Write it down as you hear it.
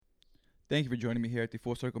Thank you for joining me here at the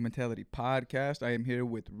Full Circle Mentality Podcast. I am here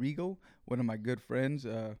with Rigo, one of my good friends.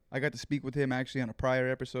 I got to speak with him actually on a prior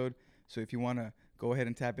episode, so if you want to go ahead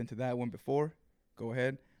and tap into that one before, go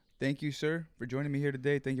ahead. Thank you, sir, for joining me here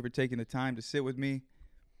today. Thank you for taking the time to sit with me.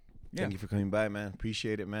 Yeah. Thank you for coming by, man.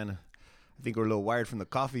 Appreciate it, man. I think we're a little wired from the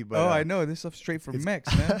coffee, but I know this stuff's straight from Mex,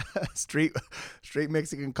 man. straight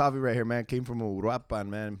Mexican coffee right here, man. Came from Uruapan,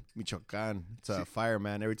 man, Michoacan. It's a fire,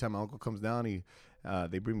 man. Every time my uncle comes down,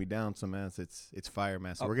 they bring me down. So, man, it's fire,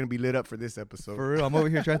 man. So we're gonna be lit up for this episode. For real, I'm over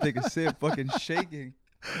here trying to take a sip, fucking shaking.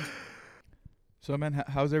 So, man,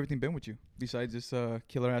 how's everything been with you besides this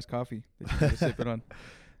killer ass coffee that you're sipping on?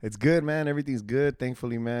 It's good, man. Everything's good,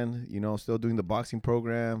 thankfully, man. You know, still doing the boxing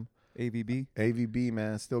program. AVB,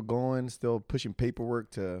 man. Still going, still pushing paperwork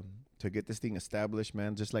to get this thing established,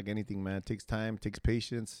 man. Just like anything, man. It takes time, takes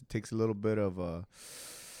patience, it takes a little bit of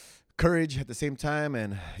courage at the same time,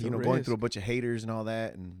 and going through a bunch of haters and all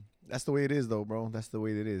that. And that's the way it is, though, bro. That's the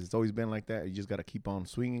way it is. It's always been like that. You just gotta keep on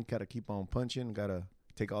swinging, gotta keep on punching, gotta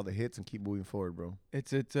take all the hits and keep moving forward, bro.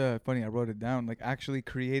 It's funny. I wrote it down. Like actually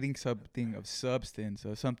creating something of substance,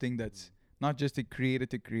 something that's not just to create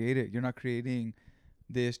it. You're not creating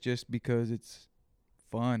this just because it's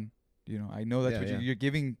fun. I know that's what you're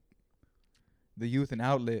giving the youth an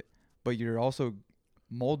outlet, but you're also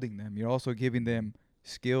molding them. You're also giving them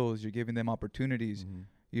skills. You're giving them opportunities. Mm-hmm.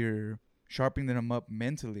 You're sharpening them up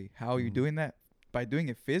mentally. How are you doing that? By doing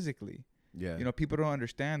it physically. Yeah. People don't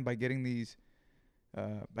understand by getting these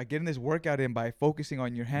by getting this workout in, by focusing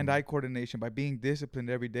on your hand-eye coordination, by being disciplined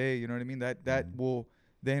every day. You know what I mean? That will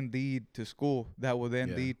then lead to school. That will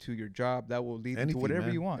then lead to your job. That will lead to whatever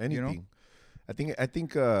you want. Anything. I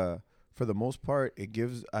think for the most part, it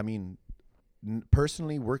gives. I mean,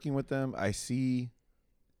 personally working with them, I see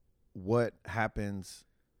what happens.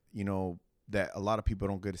 That a lot of people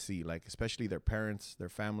don't get to see, like especially their parents, their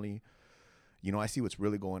family. I see what's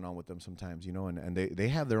really going on with them sometimes. And they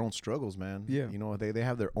have their own struggles, man. Yeah. They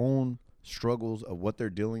have their own struggles of what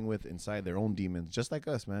they're dealing with inside their own demons, just like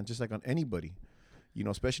us, man. Just like on anybody.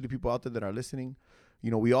 Especially people out there that are listening,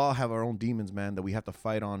 we all have our own demons, man, that we have to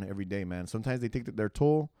fight on every day, man. Sometimes they take their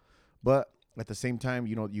toll, but at the same time,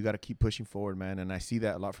 you got to keep pushing forward, man. And I see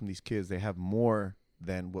that a lot from these kids. They have more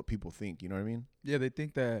than what people think. You know what I mean? Yeah, they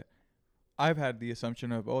think that. I've had the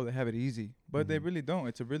assumption of, they have it easy, but they really don't.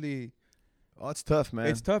 It's it's tough, man.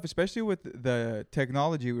 It's tough, especially with the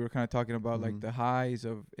technology we were kind of talking about, like the highs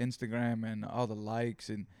of Instagram and all the likes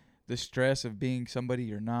and the stress of being somebody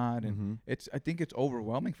you're not. And I think it's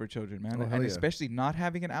overwhelming for children, man. And especially not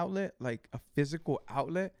having an outlet, like a physical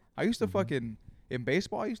outlet. I used to in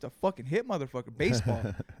baseball, I used to fucking hit motherfucker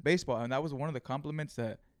baseball. And that was one of the compliments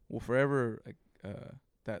that will forever,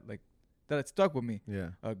 that it stuck with me.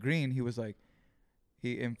 Yeah. Green, he was like,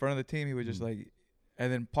 in front of the team, he was just like,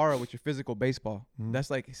 and then para with your physical baseball. That's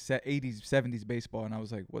like 80s, 70s baseball. And I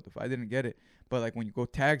was like, what the fuck? I didn't get it. But like when you go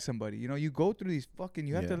tag somebody, you go through these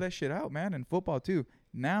you have to let shit out, man. And football too.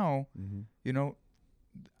 Now,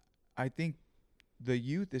 I think the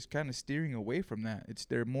youth is kind of steering away from that.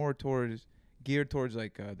 They're more geared towards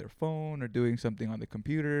like their phone or doing something on the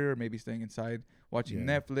computer, or maybe staying inside watching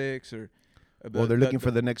Netflix or. Well, they're looking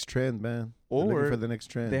for the next trend, man. Or for the next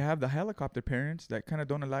trend. They have the helicopter parents that kind of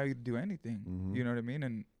don't allow you to do anything. You know what I mean?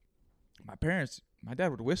 And my dad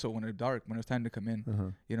would whistle when it was dark, when it was time to come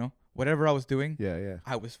in. Whatever I was doing,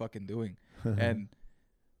 I was fucking doing. And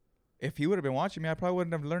if he would have been watching me, I probably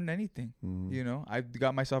wouldn't have learned anything. I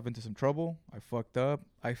got myself into some trouble. I fucked up.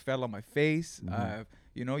 I fell on my face.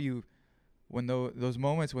 When those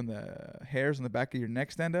moments when the hairs on the back of your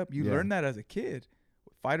neck stand up, you learn that as a kid.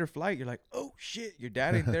 Fight or flight, you're like, oh shit, your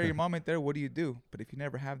dad ain't there, your mom ain't there, what do you do? But if you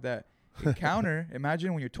never have that encounter,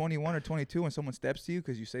 imagine when you're 21 or 22 and someone steps to you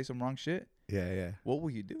because you say some wrong shit. Yeah. What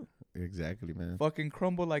will you do? Exactly, man. Fucking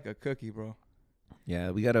crumble like a cookie, bro.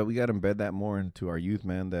 Yeah, we gotta embed that more into our youth,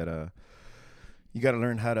 man. That you gotta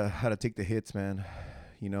learn how to take the hits, man.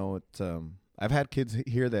 It's I've had kids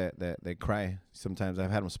here that they cry sometimes.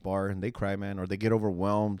 I've had them spar and they cry, man, or they get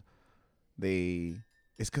overwhelmed.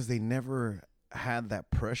 It's because they never had that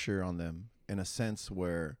pressure on them in a sense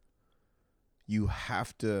where you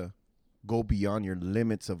have to go beyond your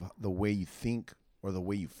limits of the way you think or the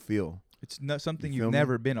way you feel. It's not something you've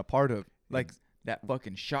never been a part of, like that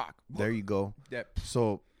fucking shock. There you go.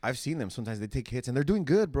 So I've seen them. Sometimes they take hits and they're doing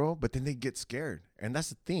good, bro, but then they get scared. And that's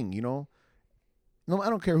the thing, No, I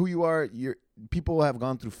don't care who you are. People have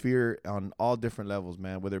gone through fear on all different levels,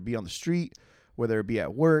 man, whether it be on the street, whether it be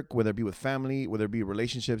at work, whether it be with family, whether it be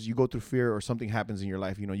relationships. You go through fear or something happens in your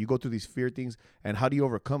life. You go through these fear things, and how do you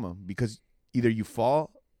overcome them? Because either you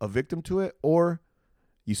fall a victim to it or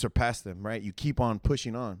you surpass them, right? You keep on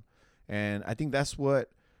pushing on. And I think that's what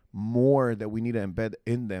more that we need to embed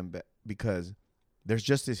in them, because there's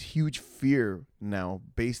just this huge fear now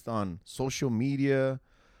based on social media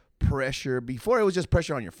pressure. Before it was just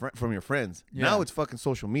pressure on from your friends. Yeah. Now it's fucking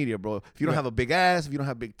social media, bro. If you don't have a big ass, if you don't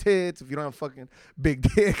have big tits, if you don't have fucking big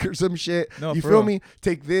dick or some shit, you feel me?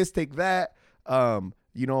 Take this, take that.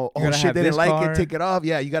 You know, oh shit, they didn't like it, take it off.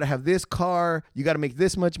 Yeah, you gotta have this car. You gotta make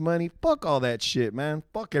this much money. Fuck all that shit, man.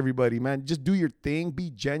 Fuck everybody, man. Just do your thing.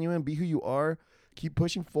 Be genuine. Be who you are. Keep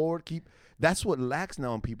pushing forward. That's what lacks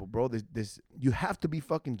now in people, bro. This you have to be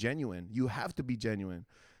fucking genuine. You have to be genuine.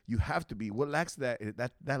 You have to be. What lacks that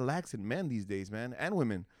lacks in men these days, man, and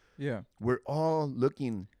women. Yeah, we're all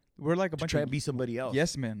looking. We're like a bunch trying to be somebody else.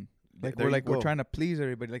 Yes, men. Like we're trying to please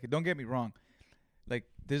everybody. Like, don't get me wrong. Like,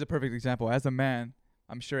 there's a perfect example. As a man,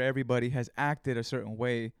 I'm sure everybody has acted a certain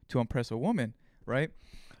way to impress a woman, right?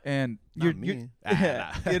 And you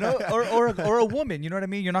know, or a woman, you know what I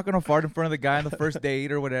mean? You're not gonna fart in front of the guy on the first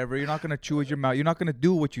date or whatever. You're not gonna chew with your mouth. You're not gonna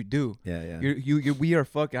do what you do. Yeah. We are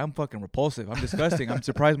fucking. I'm fucking repulsive. I'm disgusting. I'm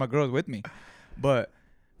surprised my girl's with me, but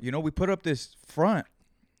you know, we put up this front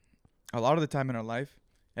a lot of the time in our life,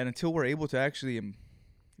 and until we're able to actually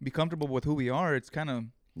be comfortable with who we are, it's kind of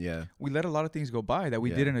we let a lot of things go by that we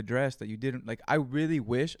didn't address. That you didn't like. I really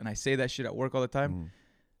wish, and I say that shit at work all the time.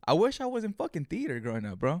 I wish I was in fucking theater growing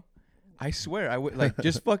up, bro. I swear, I would like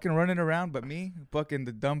just fucking running around, but me, fucking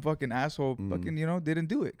the dumb fucking asshole, fucking, you know, didn't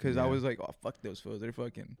do it because I was like, oh, fuck those fools, they're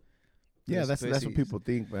fucking. Yeah, that's what people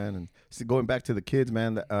think, man. And so going back to the kids,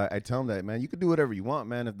 man, I tell them that, man, you can do whatever you want,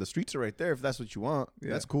 man. If the streets are right there, if that's what you want,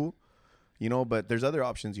 that's cool, you know. But there's other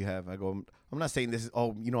options you have. I go, I'm not saying this is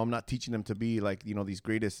you know, I'm not teaching them to be like, you know, this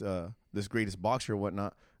greatest boxer or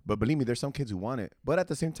whatnot. But believe me, there's some kids who want it. But at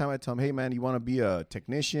the same time, I tell them, hey, man, you want to be a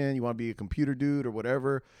technician, you want to be a computer dude or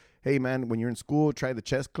whatever. Hey, man, when you're in school, try the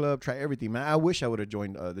chess club, try everything, man. I wish I would have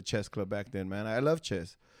joined the chess club back then, man. I love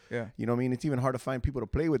chess. Yeah. You know what I mean? It's even hard to find people to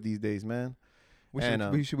play with these days, man. We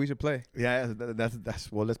should play. Yeah,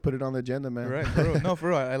 that's well, let's put it on the agenda, man. Right, for real. No, for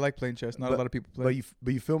real. I like playing chess. Not a lot of people play.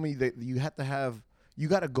 But you feel me? That you have to have, you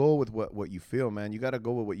got to go with what you feel, man. You got to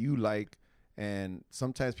go with what you like. And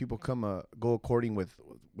sometimes people go according with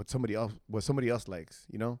somebody else likes,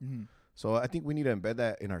 you know? Mm-hmm. So I think we need to embed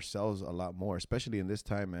that in ourselves a lot more, especially in this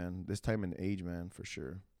time, man. This time and age, man, for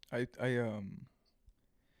sure. I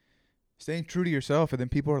staying true to yourself, and then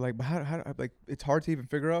people are like, but how like it's hard to even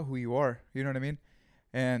figure out who you are. You know what I mean?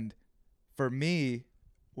 And for me,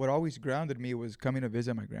 what always grounded me was coming to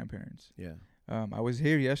visit my grandparents. Yeah. I was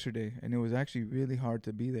here yesterday, and it was actually really hard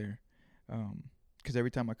to be there. Because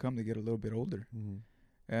every time I come, they get a little bit older,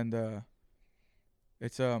 and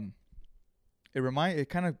it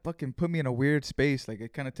kind of fucking put me in a weird space. Like,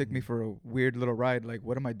 it kind of took me for a weird little ride. Like,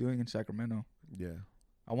 what am I doing in Sacramento? Yeah,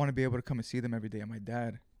 I want to be able to come and see them every day. And my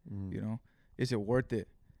dad, you know, is it worth it?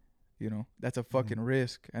 You know, that's a fucking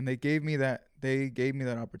risk. And they gave me that. They gave me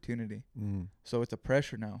that opportunity. So it's a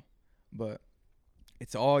pressure now, but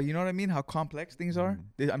it's all, you know what I mean? How complex things are.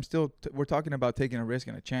 We're talking about taking a risk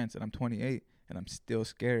and a chance, and I'm 28. And I'm still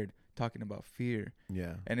scared, talking about fear.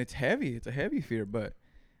 Yeah. And it's heavy. It's a heavy fear. But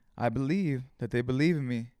I believe that they believe in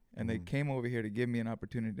me. And they came over here to give me an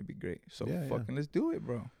opportunity to be great. So let's do it,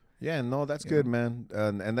 bro. Yeah, no, that's good, man.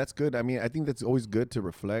 And that's good. I mean, I think that's always good to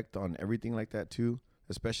reflect on everything like that, too.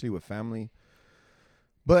 Especially with family.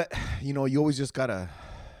 But, you know, you always just gotta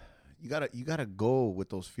go with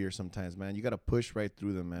those fears sometimes, man. You gotta push right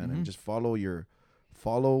through them, man. And just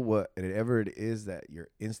follow whatever it is that your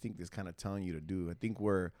instinct is kind of telling you to do. I think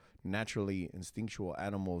we're naturally instinctual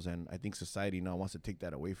animals, and I think society now wants to take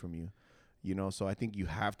that away from you, you know? So I think you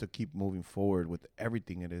have to keep moving forward with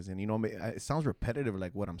everything it is. And, you know, it sounds repetitive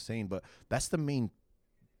like what I'm saying, but that's the main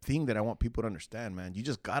thing that I want people to understand, man. You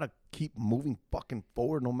just gotta keep moving fucking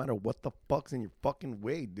forward no matter what the fuck's in your fucking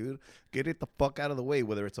way, dude. Get it the fuck out of the way,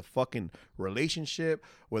 whether it's a fucking relationship,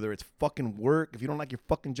 whether it's fucking work. If you don't like your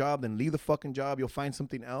fucking job, then leave the fucking job. You'll find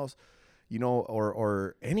something else, you know,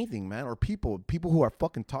 or anything, man. Or people who are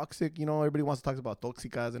fucking toxic, you know. Everybody wants to talk about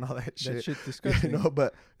toxicas and all that shit. That shit's disgusting. You know,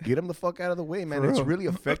 but get them the fuck out of the way, man. It's really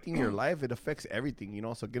affecting your life. It affects everything, you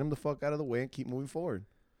know. So get them the fuck out of the way and keep moving forward.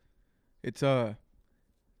 It's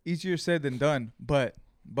easier said than done, but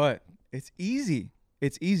it's easy.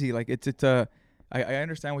 It's easy. Like I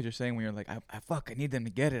understand what you're saying when you're like, I need them to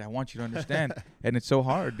get it. I want you to understand. And it's so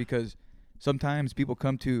hard because sometimes people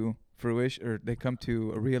come to fruition, or they come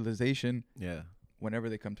to a realization. Yeah. Whenever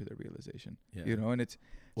they come to their realization, you know, and it's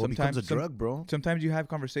sometimes it becomes a drug, bro. Sometimes you have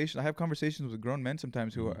conversations. I have conversations with grown men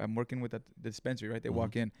sometimes who I'm working with at the dispensary, right? They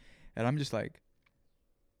walk in, and I'm just like,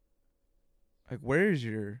 like,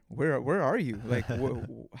 where are you? Like,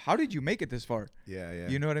 how did you make it this far? Yeah.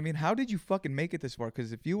 You know what I mean? How did you fucking make it this far?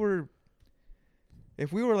 Because if we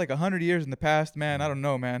were like 100 years in the past, man, I don't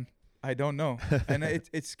know, man. I don't know. And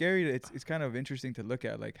it's scary. It's kind of interesting to look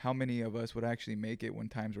at, like, how many of us would actually make it when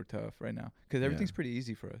times were tough right now. Because everything's pretty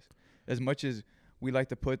easy for us. As much as we like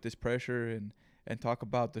to put this pressure and talk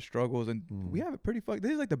about the struggles, and we have it pretty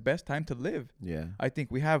this is like the best time to live. Yeah. I think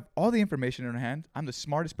we have all the information in our hand. I'm the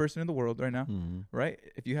smartest person in the world right now, right?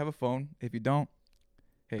 If you have a phone, if you don't,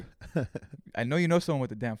 hey, I know you know someone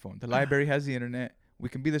with a damn phone. The library has the internet. We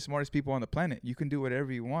can be the smartest people on the planet. You can do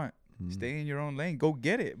whatever you want. Stay in your own lane. Go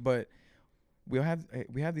get it. But we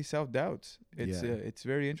have these self-doubts. It's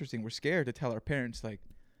very interesting. We're scared to tell our parents, like,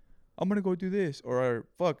 I'm going to go do this, or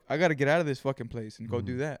fuck, I got to get out of this fucking place and go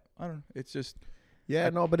do that. I don't know. It's just. Yeah,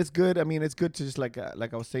 no, but it's good. I mean, it's good to just like I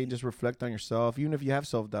was saying, just reflect on yourself. Even if you have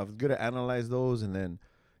self-doubt, it's good to analyze those, and then,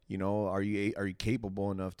 you know, are you capable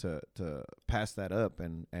enough to pass that up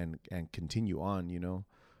and continue on, you know?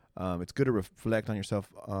 It's good to reflect on yourself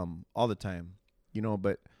all the time, you know,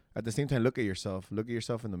 but at the same time, look at yourself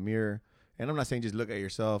in the mirror. And I'm not saying just look at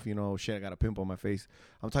yourself, you know, shit, I got a pimple on my face.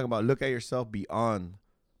 I'm talking about look at yourself beyond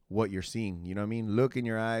what you're seeing. You know what I mean? Look in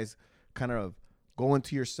your eyes, kind of go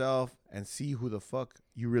into yourself and see who the fuck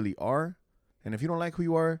you really are. And if you don't like who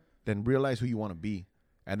you are, then realize who you want to be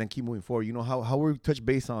and then keep moving forward. You know how we touch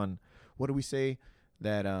base on, what do we say?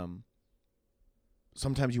 That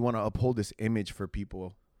sometimes you want to uphold this image for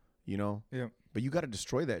people, you know? Yeah. But you got to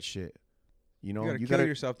destroy that shit. You know? You got to kill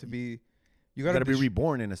yourself to be... You got to be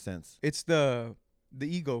reborn in a sense. It's the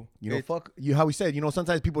ego. You know, fuck you. How we said, you know,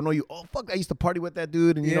 sometimes people know you. Oh, fuck, I used to party with that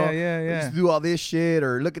dude, and you know, I used to do all this shit,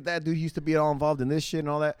 or look at that dude, he used to be all involved in this shit and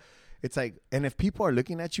all that. It's like, and if people are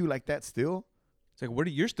looking at you like that still, it's like,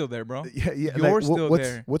 you're still there, bro. Yeah, you're still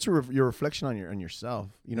there. What's your reflection on yourself?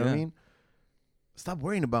 You know what I mean? Stop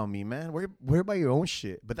worrying about me, man. Worry about your own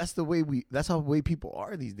shit. But that's the way that's how the way people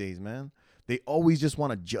are these days, man. They always just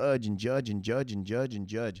want to judge and judge and judge and judge and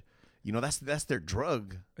judge. You know, that's their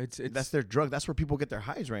drug. That's their drug. That's where people get their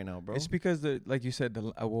highs right now, bro. It's because like you said,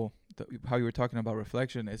 how you were talking about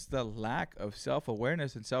reflection. It's the lack of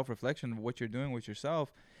self-awareness and self-reflection of what you're doing with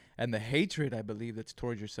yourself, and the hatred, I believe, that's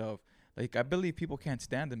towards yourself. Like, I believe people can't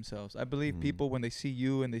stand themselves. I believe people, when they see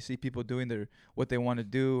you and they see people doing what they want to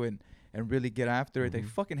do and really get after it, they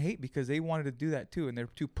fucking hate because they wanted to do that too, and they're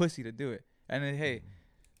too pussy to do it. And then,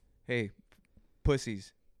 hey,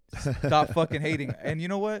 pussies. Stop fucking hating. And you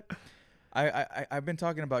know what? I've been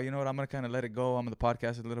talking about, you know what, I'm going to kind of let it go. I'm on the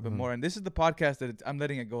podcast a little bit more. And this is the podcast that I'm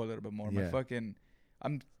letting it go a little bit more. Yeah.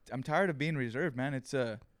 I'm tired of being reserved, man. It's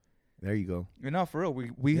there you go. You know, for real.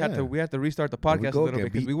 We had to restart the podcast a little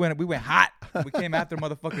bit because we went hot. We came after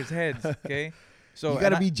motherfuckers' heads, okay? So you got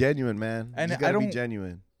to be genuine, man. And you got to be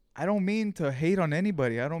genuine. I don't mean to hate on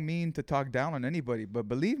anybody. I don't mean to talk down on anybody. But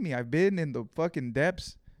believe me, I've been in the fucking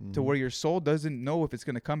depths to where your soul doesn't know if it's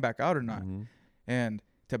going to come back out or not. And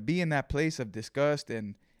to be in that place of disgust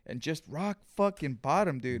and just rock fucking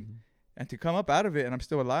bottom, dude. And to come up out of it and I'm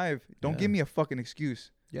still alive, don't give me a fucking excuse.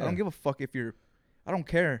 I don't give a fuck if you're, I don't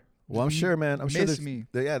care. Well, I'm sure, man. I'm sure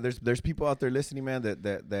there's there's people out there listening, man,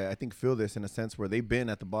 that I think feel this in a sense where they've been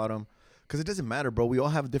at the bottom. Because it doesn't matter, bro. We all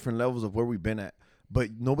have different levels of where we've been at. But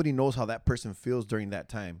nobody knows how that person feels during that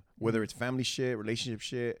time. Whether it's family shit, relationship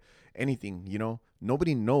shit, anything, you know.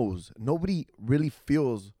 Nobody knows. Nobody really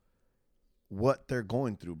feels what they're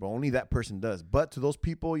going through, bro. Only that person does. But to those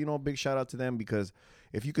people, you know, big shout out to them, because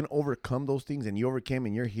if you can overcome those things and you overcame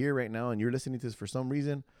and you're here right now and you're listening to this for some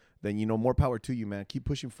reason, then, you know, more power to you, man. Keep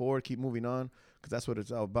pushing forward, keep moving on, because that's what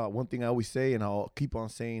it's all about. One thing I always say, and I'll keep on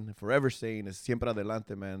saying, forever saying, is siempre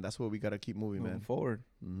adelante, man. That's what we got to keep moving, man. Forward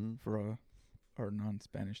for our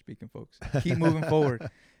non-Spanish speaking folks. Keep moving forward.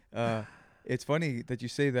 It's funny that you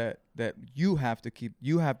say that you have to keep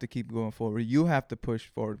going forward. You have to push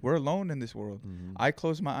forward. We're alone in this world. I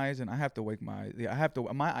close my eyes and I have to wake my eyes. I have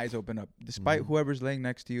to my eyes open up, despite whoever's laying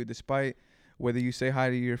next to you, despite whether you say hi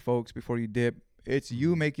to your folks before you dip. It's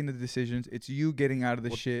you making the decisions. It's you getting out of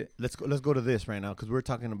the shit. Let's go to this right now, because we're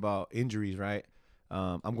talking about injuries, right?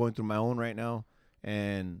 I'm going through my own right now,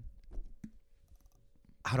 and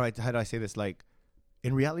how do I say this? Like,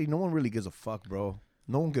 in reality, no one really gives a fuck, bro.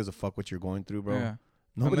 No one gives a fuck what you're going through, bro. Yeah.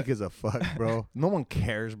 Nobody gives a fuck, bro. No one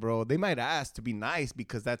cares, bro. They might ask to be nice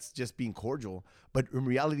because that's just being cordial. But in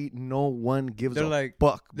reality, no one gives a fuck,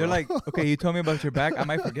 bro. They're like, okay, you told me about your back. I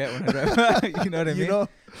might forget when you know what I mean? Know?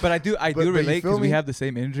 But I do relate because we have the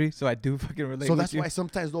same injury. So I do fucking relate. So that's why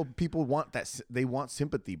sometimes, though, people want that. They want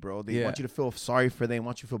sympathy, bro. They want you to feel sorry for them,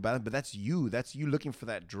 want you to feel bad. But that's you. That's you looking for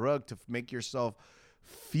that drug to make yourself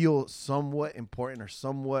feel somewhat important or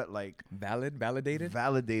somewhat like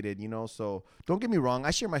validated, you know. So don't get me wrong,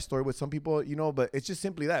 I share my story with some people, you know, but it's just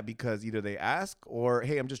simply that because either they ask or,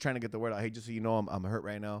 hey, I'm just trying to get the word out. Hey, just so you know, I'm hurt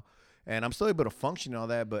right now, and I'm still able to function and all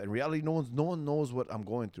that. But in reality, no one knows what I'm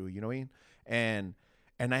going through. You know what I mean?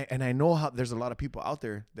 And I know how there's a lot of people out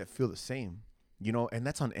there that feel the same. You know, and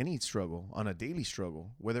that's on any struggle, on a daily struggle,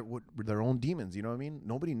 whether with their own demons. You know what I mean?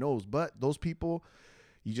 Nobody knows, but those people,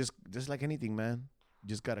 you just like anything, man. You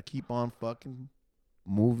just gotta keep on fucking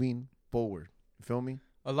moving forward. You feel me?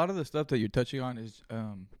 A lot of the stuff that you're touching on is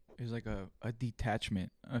like a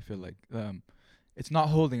detachment. I feel like it's not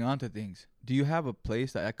holding on to things. Do you have a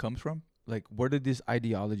place that comes from? Like, where did this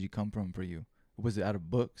ideology come from for you? Was it out of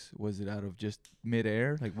books? Was it out of just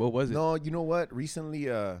midair? Like, what was it? No, you know what? Recently,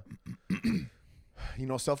 you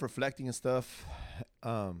know, self-reflecting and stuff.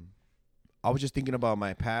 I was just thinking about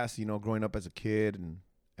my past, you know, growing up as a kid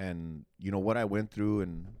and you know what I went through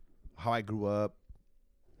and how I grew up.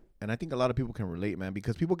 And I think a lot of people can relate, man,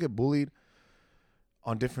 because people get bullied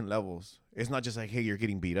on different levels. It's not just like, hey, you're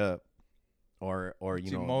getting beat up or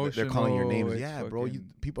you know, they're calling your names. Yeah, bro.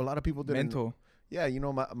 A lot of people didn't. Mental. Yeah, you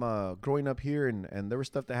know, my growing up here and there was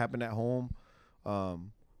stuff that happened at home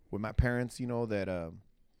with my parents, you know, that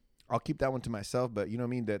I'll keep that one to myself, but you know what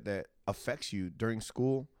I mean, that affects you during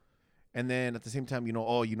school. And then at the same time, you know,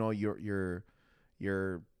 oh, you know, you're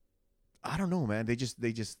I don't know, man.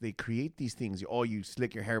 They create these things. Oh, you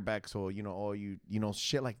slick your hair back, so you know, oh, you know,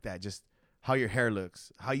 shit like that. Just how your hair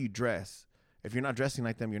looks, how you dress. If you're not dressing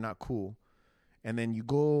like them, you're not cool. And then you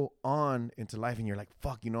go on into life and you're like,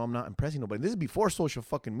 fuck, you know, I'm not impressing nobody. This is before social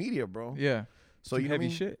fucking media, bro. Yeah. So you know heavy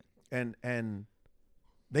what I mean? shit. And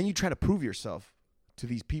then you try to prove yourself to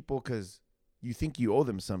these people because you think you owe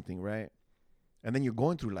them something, right? And then you're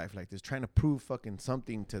going through life like this, trying to prove fucking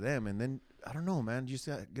something to them. And then, I don't know, man, you just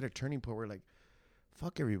get a turning point where like,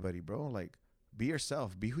 fuck everybody, bro. Like, be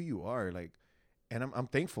yourself. Be who you are. Like, and I'm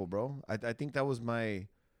thankful, bro. I think that was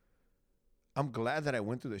I'm glad that I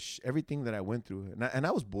went through everything that I went through. And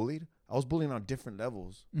I was bullied. I was bullied on different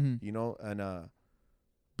levels, you know, and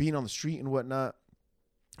being on the street and whatnot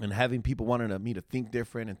and having people wanting me to think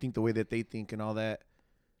different and think the way that they think and all that.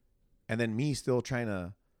 And then me still trying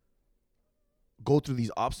to go through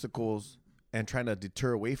these obstacles and trying to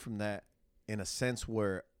deter away from that in a sense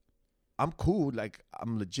where I'm cool, like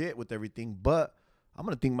I'm legit with everything, but I'm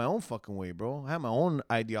going to think my own fucking way, bro. I have my own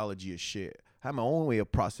ideology of shit. I have my own way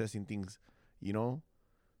of processing things, you know?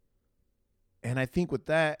 And I think with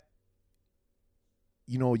that,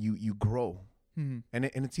 you know, you grow. Mm-hmm.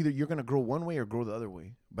 And it's either you're going to grow one way or grow the other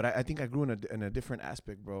way. But I think I grew in a different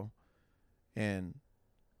aspect, bro. And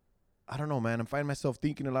I don't know, man. I'm finding myself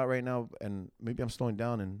thinking a lot right now, and maybe I'm slowing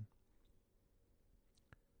down. And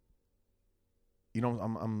you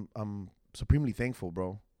know, I'm supremely thankful,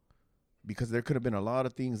 bro, because there could have been a lot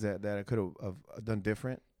of things that I could have done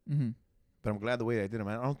different. Mm-hmm. But I'm glad the way I did it,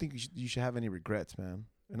 man. I don't think you should have any regrets, man.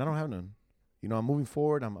 And I don't have none. You know, I'm moving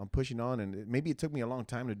forward. I'm pushing on, and maybe it took me a long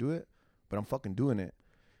time to do it, but I'm fucking doing it.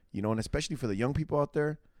 You know, and especially for the young people out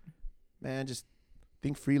there, man, just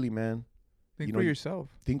think freely, man. Think for yourself.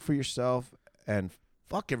 Think for yourself and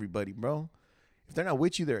fuck everybody, bro. If they're not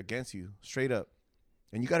with you, they're against you, straight up.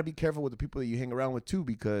 And you got to be careful with the people that you hang around with, too,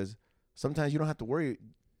 because sometimes you don't have to worry.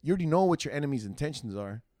 You already know what your enemy's intentions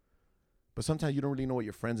are, but sometimes you don't really know what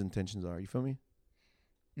your friend's intentions are. You feel me?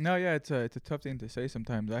 No, yeah, it's a tough thing to say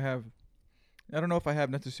sometimes. I don't know if I have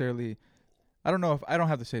necessarily, I don't know if I don't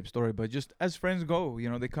have the same story, but just as friends go, you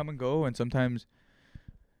know, they come and go, and sometimes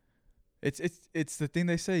it's the thing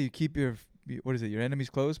they say, you keep your enemies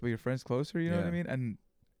close, but your friends closer, you know what I mean? And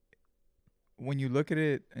when you look at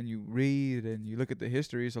it and you read and you look at the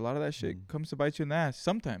histories, a lot of that shit comes to bite you in the ass.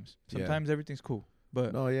 Sometimes everything's cool.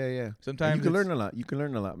 But no, yeah. Sometimes and you can learn a lot. You can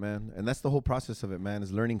learn a lot, man. And that's the whole process of it, man,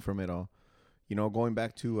 is learning from it all. You know, going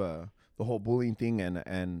back to the whole bullying thing,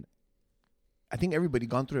 and I think everybody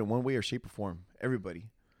gone through it in one way or shape or form.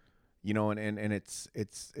 Everybody, you know, and it's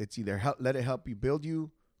either let it help you build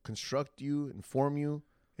you, construct you, inform you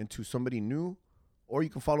into somebody new, or you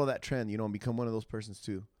can follow that trend, you know, and become one of those persons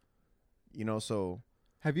too. You know, so.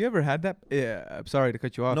 Have you ever had that? Yeah, I'm sorry to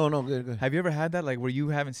cut you off. No, good. Have you ever had that, like, where you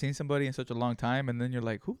haven't seen somebody in such a long time, and then you're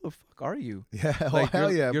like, who the fuck are you? Yeah, like, hell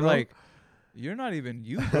yeah, you're bro. like, you're not even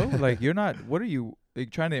you, bro. Like, you're not. What are you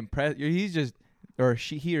like, trying to impress? He's just, or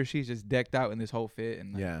he or she's just decked out in this whole fit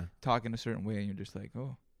and like, talking a certain way, and you're just like,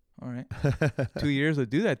 oh, all right. 2 years will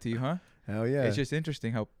do that to you, huh? Hell yeah. It's just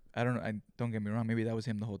interesting how don't know. Don't get me wrong. Maybe that was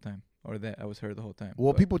him the whole time, or that I was her the whole time.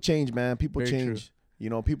 Well, people change, man. People change. True. You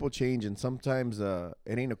know, people change, and sometimes it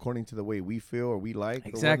ain't according to the way we feel or we like.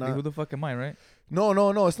 Exactly. Or Who the fuck am I, right? No.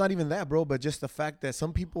 It's not even that, bro. But just the fact that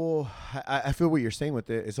some people, I feel what you're saying with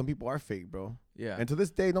it is some people are fake, bro. Yeah. And to this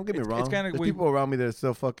day, don't get me wrong. It's kind of there's people around me that are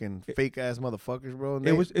still fucking fake ass motherfuckers, bro. And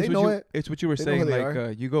It's what you were saying.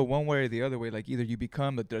 Like you you go one way or the other way. Like either you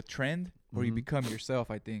become the trend or you become yourself.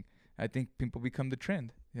 I think people become the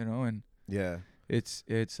trend. You know, and yeah, it's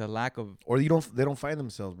a lack of, or they don't find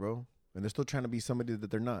themselves, bro. And they're still trying to be somebody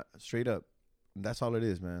that they're not, straight up. And that's all it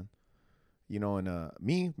is, man. You know, and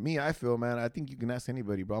me, I feel, man, I think you can ask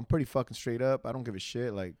anybody, bro. I'm pretty fucking straight up. I don't give a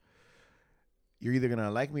shit. Like, you're either going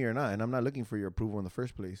to like me or not. And I'm not looking for your approval in the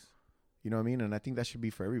first place. You know what I mean? And I think that should be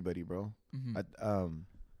for everybody, bro. Mm-hmm.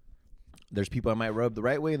 There's people I might rub the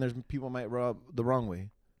right way, and there's people I might rub the wrong way.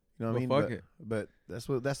 You know what I mean? Fuck it. But that's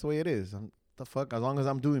the way it is. The fuck, as long as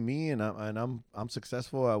I'm doing me and I'm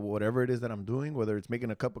successful at whatever it is that I'm doing, whether it's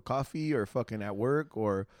making a cup of coffee or fucking at work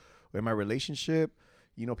or in my relationship,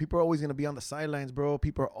 you know, people are always gonna be on the sidelines, bro.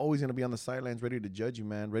 People are always gonna be on the sidelines, ready to judge you,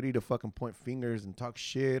 man, ready to fucking point fingers and talk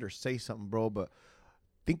shit or say something, bro. But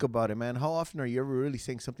think about it, man. How often are you ever really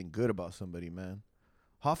saying something good about somebody, man?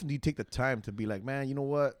 How often do you take the time to be like, man, you know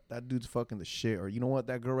what, that dude's fucking the shit, or you know what,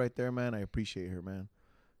 that girl right there, man, I appreciate her, man.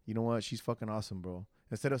 You know what, she's fucking awesome, bro.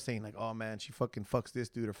 Instead of saying like, oh man, she fucking fucks this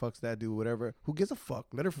dude or fucks that dude, whatever. Who gives a fuck?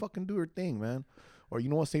 Let her fucking do her thing, man. Or you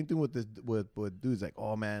know what? Same thing with this with dudes like,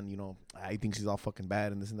 oh man, you know, I think she's all fucking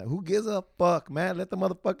bad and this and that. Who gives a fuck, man? Let the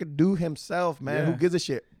motherfucker do himself, man. Yeah. Who gives a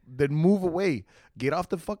shit? Then move away. Get off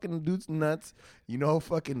the fucking dude's nuts. You know,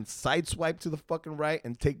 fucking sideswipe to the fucking right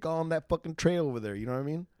and take on that fucking trail over there. You know what I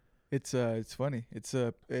mean? It's funny.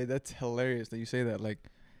 That's hilarious that you say that. Like,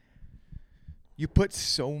 you put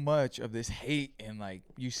so much of this hate and like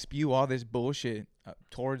you spew all this bullshit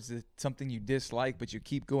towards something you dislike, but you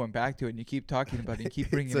keep going back to it and you keep talking about it and you keep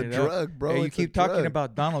bringing it up. It's a drug, bro. And you keep talking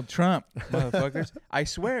about Donald Trump, motherfuckers. I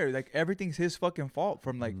swear, like everything's his fucking fault.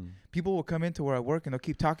 From like people will come into where I work and they'll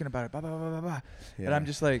keep talking about it, blah, blah, blah, blah, blah. Yeah. And I'm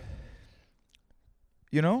just like,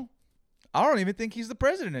 you know, I don't even think he's the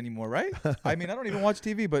president anymore, right? I mean, I don't even watch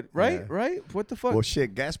TV, but right? What the fuck? Well,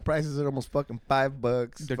 shit, gas prices are almost fucking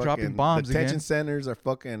 $5. They're dropping bombs again. Detention centers are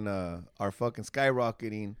fucking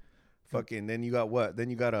skyrocketing. Fucking, then you got what? Then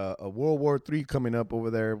you got a World War III coming up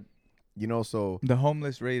over there. You know, so the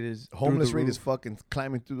homeless rate is fucking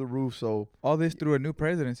climbing through the roof. So all this through a new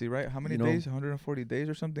presidency, right? How many days? 140 days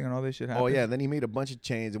or something, and all this shit happened. Oh yeah, then he made a bunch of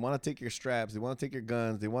change. They want to take your straps. They want to take your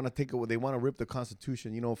guns. They want to rip the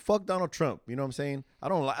Constitution. You know, fuck Donald Trump. You know what I'm saying? I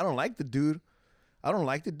don't like the dude.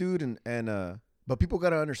 And but people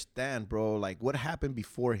gotta understand, bro. Like what happened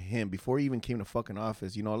before him, before he even came to fucking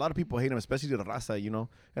office. You know, a lot of people hate him, especially the raza. You know,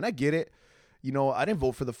 and I get it. You know, I didn't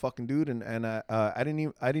vote for the fucking dude, and I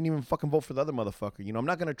didn't even fucking vote for the other motherfucker. You know, I'm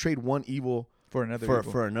not gonna trade one evil for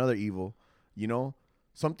another evil. You know,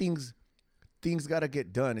 some things gotta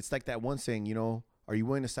get done. It's like that one saying, you know, are you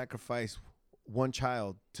willing to sacrifice one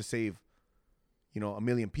child to save, you know, 1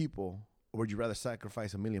 million people, or would you rather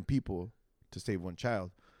sacrifice 1 million people to save one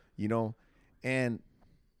child? You know, and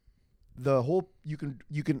the whole you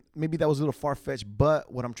can maybe that was a little far fetched,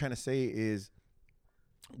 but what I'm trying to say is,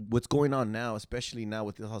 what's going on now, especially now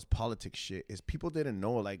with this whole politics shit, is people didn't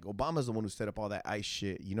know, like, Obama's the one who set up all that ICE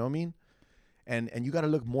shit, you know what I mean? And you got to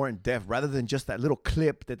look more in depth rather than just that little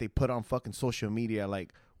clip that they put on fucking social media,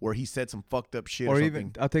 like where he said some fucked up shit or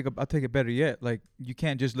even something. I'll take it better yet. Like, you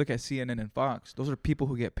can't just look at CNN and Fox. Those are people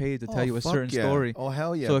who get paid to tell you a certain story. Oh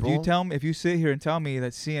hell yeah! So bro. if you sit here and tell me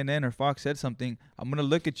that CNN or Fox said something, I'm gonna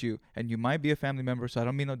look at you, and you might be a family member. So I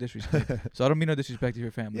don't mean no disrespect. To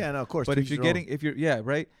your family. Yeah, no, of course. But if you're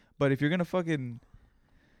gonna fucking,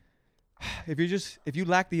 if you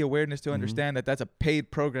lack the awareness to understand that that's a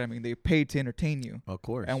paid programming, they paid to entertain you. Of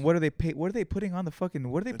course. And what are they putting on the fucking?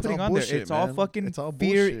 What are they putting on bullshit, there? It's man. all fucking it's all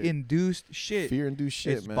fear-induced shit. Fear-induced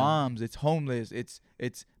shit, it's man. Bombs. It's homeless. It's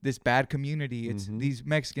this bad community. It's these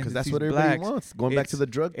Mexicans. Because that's these what everybody blacks. wants. Going back to the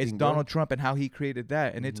drug thing. It's Donald Trump and how he created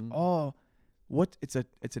that, and it's all it's a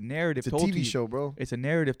narrative. It's a TV show, bro. It's a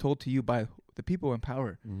narrative told to you by the people in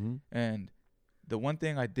power. And the one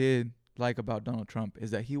thing I did like about Donald Trump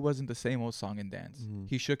is that he wasn't the same old song and dance.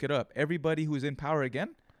 He shook it up. Everybody who's in power again,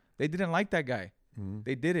 they didn't like that guy.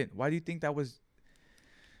 They didn't. Why do you think that was?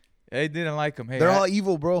 They didn't like him. Hey, they're all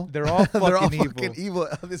evil, bro. They're all fucking they're all evil. Fucking evil.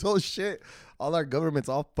 This whole shit, all our government's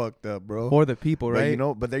all fucked up, bro. For the people, right? But, you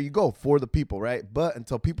know, but there you go, for the people, right? But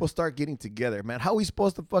until people start getting together, man, how are we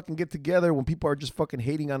supposed to fucking get together when people are just fucking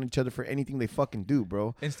hating on each other for anything they fucking do,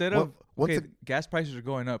 bro? Instead of gas prices are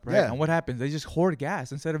going up, right? Yeah. And what happens? They just hoard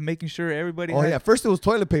gas instead of making sure everybody. Oh yeah, first it was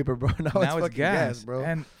toilet paper, bro. Now it's fucking gas, bro.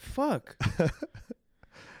 And fuck.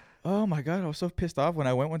 Oh my God, I was so pissed off when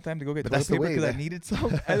I went one time to go get But toilet that's the paper way, because I man. needed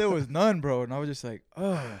some, and there was none, bro. And I was just like,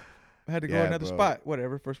 oh, I had to go Yeah, another bro. spot.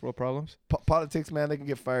 Whatever, first world problems. Politics, man, they can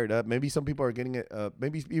get fired up. Maybe some people are getting it.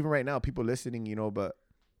 Maybe even right now, people listening, but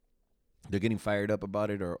they're getting fired up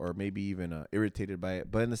about it, or maybe even irritated by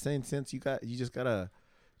it. But in the same sense, you just gotta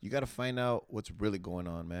find out what's really going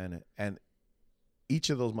on, man. And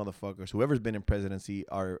each of those motherfuckers, whoever's been in presidency,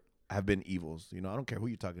 have been evils. I don't care who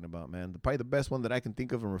you're talking about, man. Probably the best one that I can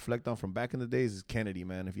think of and reflect on from back in the days is Kennedy,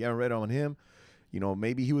 man. If you haven't read on him,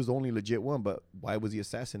 maybe he was the only legit one, but why was he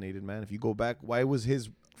assassinated, man? If you go back, why was his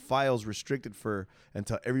files restricted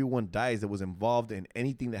until everyone dies that was involved in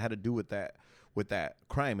anything that had to do with that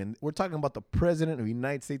crime? And we're talking about the president of the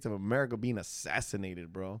United States of America being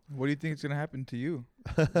assassinated, bro. What do you think is gonna happen to you?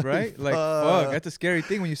 Right? Like, fuck, that's a scary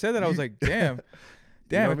thing. When you said that, I was like, damn.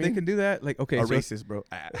 Damn, if they can do that, like, okay, a so racist, bro.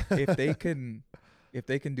 if they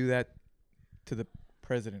can do that to the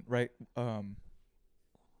president, right?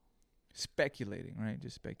 Speculating, right?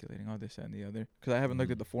 Just speculating, all this and the other. Because I haven't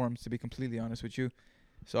looked at the forums, to be completely honest with you.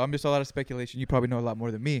 So I'm just a lot of speculation. You probably know a lot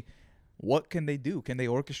more than me. What can they do? Can they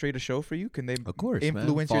orchestrate a show for you? Can they of course,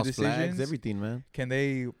 influence man. your False decisions? flags, everything, man. Can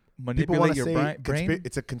they People want manipulate to your say brain?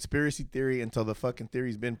 it's a conspiracy theory until the fucking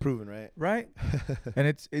theory's been proven, right? Right. And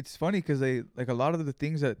it's funny because they, like, a lot of the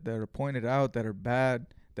things that are pointed out that are bad,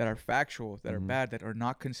 that are factual, that are bad, that are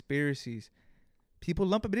not conspiracies, people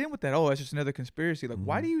lump it in with that. Oh, that's just another conspiracy. Like,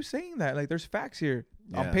 why are you saying that? Like, there's facts here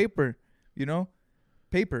on paper,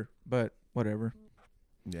 paper, but whatever.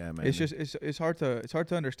 Yeah, man. It's just it's hard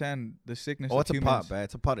to understand the sickness. It's of a humans. pot, man.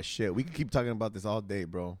 It's a pot of shit. We can keep talking about this all day,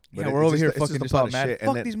 bro. But yeah, we're over here fucking just all mad.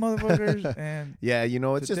 Fuck these motherfuckers. And yeah,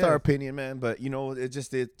 it's just our opinion, man. But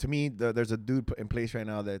to me, there's a dude in place right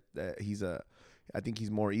now that I think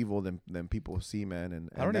he's more evil than people see, man.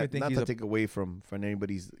 And I don't even think not to take away from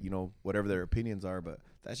anybody's, whatever their opinions are, but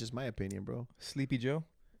that's just my opinion, bro. Sleepy Joe.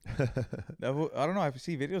 I don't know. I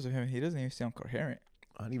see videos of him. He doesn't even sound coherent.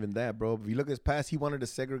 Not even that, bro. If you look at his past, he wanted to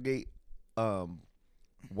segregate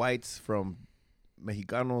whites from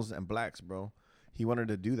Mexicanos and blacks, bro. He wanted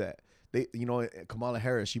to do that. Kamala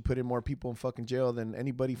Harris, she put in more people in fucking jail than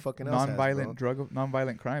anybody fucking else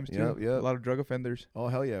Non-violent crimes too. Yep. A lot of drug offenders. Oh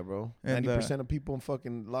hell yeah, bro. 90% of people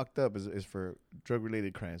fucking locked up is for drug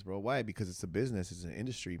related crimes, bro. Why? Because it's a business, it's an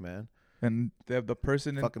industry, man. And they have the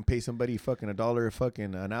person fucking pay somebody fucking $1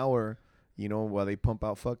 fucking an hour. While they pump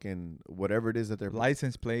out fucking whatever it is that they're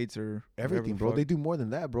license plates or everything, bro. They do more than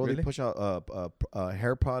that, bro. Really? They push out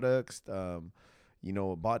hair products,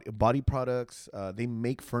 body products. They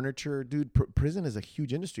make furniture, dude. Prison is a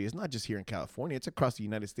huge industry. It's not just here in California. It's across the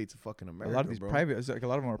United States of fucking America. A lot of these private, it's like a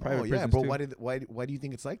lot of them are private. Oh yeah, bro. Too. Why do you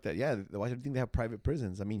think it's like that? Yeah, why do you think they have private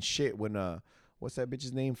prisons? I mean, shit. When what's that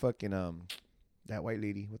bitch's name? Fucking that white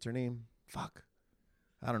lady. What's her name? Fuck.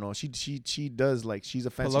 I don't know. She does, like, she's a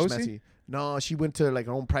fancy schmancy. No, she went to like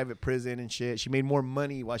her own private prison and shit. She made more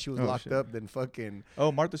money while she was locked up than fucking. Oh,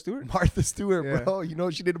 Martha Stewart. Martha Stewart, yeah.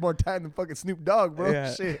 Bro. She did more time than fucking Snoop Dogg, bro.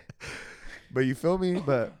 Yeah. Shit. But you feel me?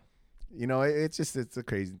 But it's a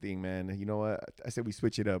crazy thing, man. You know what? I said we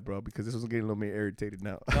switch it up, bro, because this was getting a little bit irritated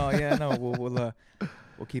now. Oh yeah, no, we'll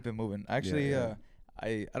keep it moving. Actually,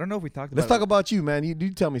 I don't know if we talked. Let's talk about you, man. You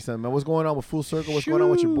tell me something, man. What's going on with Full Circle? What's going on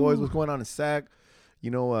with your boys? What's going on in SAC?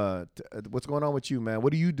 What's going on with you, man?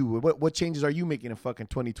 What do you do? What changes are you making in fucking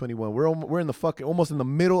 2021? We're in the fucking almost in the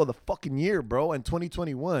middle of the fucking year, bro, in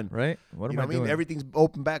 2021. Right? What am I doing? Everything's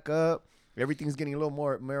open back up. Everything's getting a little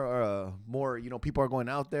more. People are going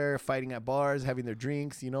out there, fighting at bars, having their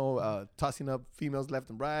drinks. Tossing up females left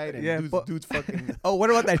and right, and dudes fucking. Oh, what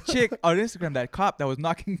about that chick on Instagram? That cop that was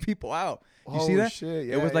knocking people out. You see that? Shit.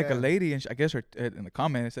 Yeah, it was like a lady, and I guess her in the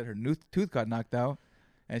comment it said her tooth got knocked out.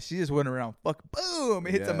 And she just went around, fuck, boom,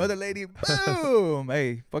 it hit some other lady, boom.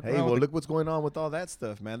 Hey, fuck. Hey, well, look what's going on with all that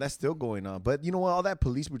stuff, man. That's still going on. But you know what? All that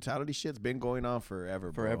police brutality shit's been going on forever,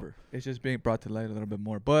 bro. Forever. It's just being brought to light a little bit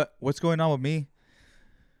more. But what's going on with me?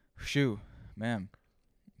 Shoot, man.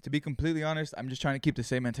 To be completely honest, I'm just trying to keep the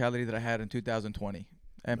same mentality that I had in 2020.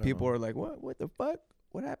 And people are like, what the fuck?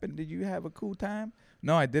 What happened? Did you have a cool time?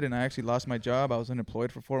 No, I didn't. I actually lost my job. I was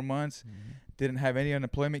unemployed for 4 months. Mm-hmm. Didn't have any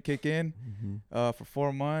unemployment kick in for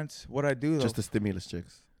 4 months. What I do though? Just the stimulus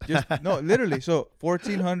checks. No, literally. So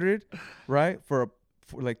 $1,400, right? For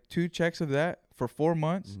like 2 checks of that for 4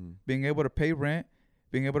 months. Mm-hmm. Being able to pay rent,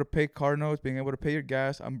 being able to pay car notes, being able to pay your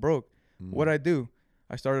gas. I'm broke. Mm-hmm. What I do?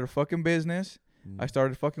 I started a fucking business. Mm-hmm. I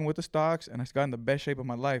started fucking with the stocks, and I got in the best shape of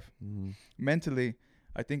my life. Mm-hmm. Mentally,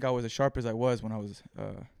 I think I was as sharp as I was when I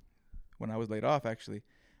was laid off. Actually,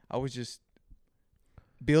 I was just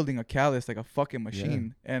building a callus like a fucking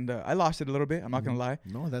machine. And I lost it a little bit. I'm not gonna lie.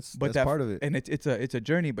 No, that's But part of it. And it's a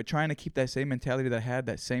journey. But trying to keep that same mentality that I had,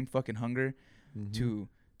 that same fucking hunger to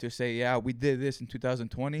say, yeah, we did this in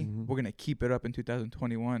 2020. We're gonna keep it up in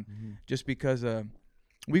 2021, just because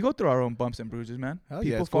we go through our own bumps and bruises, man. Hell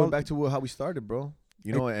yeah, it's going back to how we started, bro.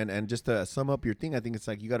 You know, and just to sum up your thing, I think it's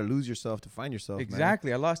like you got to lose yourself to find yourself. Exactly.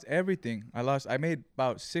 Man. I lost everything. I made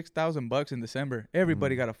about $6,000 in December.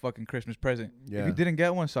 Everybody got a fucking Christmas present. Yeah. If you didn't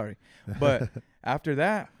get one, sorry. But after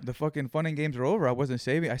that, the fucking fun and games were over. I wasn't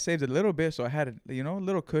saving. I saved a little bit, so I had a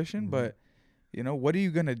little cushion. But what are you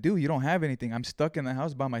gonna do? You don't have anything. I'm stuck in the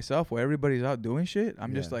house by myself while everybody's out doing shit.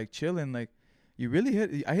 I'm just like chilling. Like you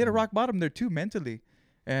really I hit a rock bottom there too mentally,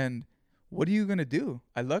 and. What are you going to do?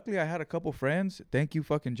 Luckily, I had a couple friends, thank you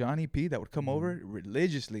fucking Johnny P, that would come over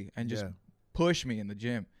religiously and just push me in the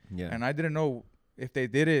gym. Yeah. And I didn't know if they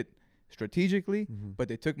did it strategically, but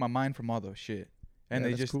they took my mind from all those shit. And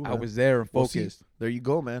they just, cool, I was there and focused. Well, see, there you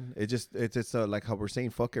go, man. It's like how we're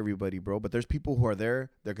saying, fuck everybody, bro. But there's people who are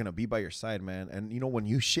there. They're going to be by your side, man. And, when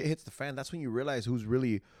you shit hits the fan, that's when you realize who's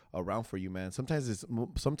really around for you, man. Sometimes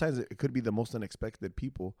it could be the most unexpected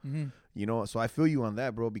people, So I feel you on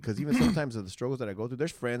that, bro, because even sometimes of the struggles that I go through,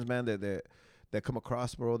 there's friends, man, that come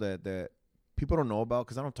across, bro, that people don't know about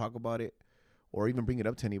because I don't talk about it or even bring it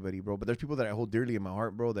up to anybody, bro. But there's people that I hold dearly in my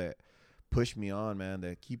heart, bro, that push me on, man,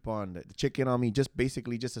 that keep on, that check in on me just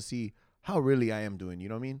to see how really I am doing, you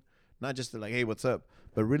know what I mean? Not just to like, hey, what's up,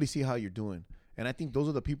 but really see how you're doing. And I think those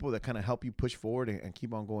are the people that kind of help you push forward and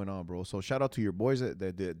keep on going on, bro. So shout out to your boys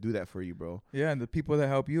that do that for you, bro. Yeah, and the people that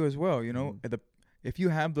help you as well, if you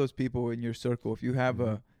have those people in your circle, if you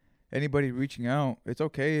have anybody reaching out, it's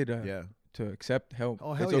okay to accept help.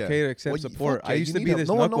 Oh, hell it's okay to accept support. I used to be this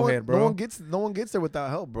knucklehead, bro. No one gets there without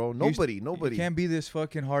help, bro. Nobody. You can't be this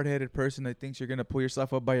fucking hard-headed person that thinks you're gonna pull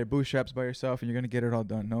yourself up by your bootstraps by yourself and you're gonna get it all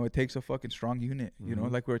done. No, it takes a fucking strong unit.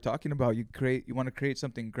 Like we were talking about. You want to create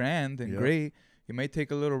something grand and great. You might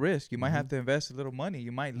take a little risk. You might have to invest a little money.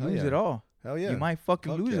 You might lose it all. Hell yeah. You might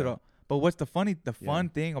fucking lose it all. But what's the fun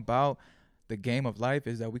thing about the game of life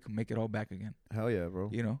is that we can make it all back again. Hell yeah,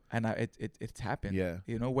 bro. And it's happened. Yeah.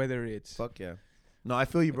 Whether it's fuck yeah. No, I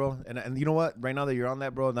feel you, bro. And you know what? Right now that you're on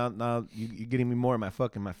that, bro, now you're getting me more in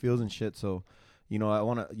my feels and shit. So, I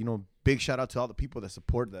want to, big shout out to all the people that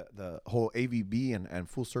support the whole AVB and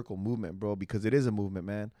Full Circle movement, bro, because it is a movement,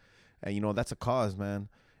 man. And that's a cause, man.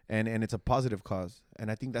 And it's a positive cause.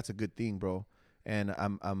 And I think that's a good thing, bro. And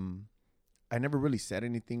I never really said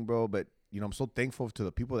anything, bro, but I'm so thankful to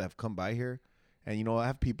the people that have come by here. And, I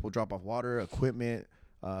have people drop off water, equipment,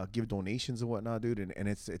 give donations and whatnot, dude. And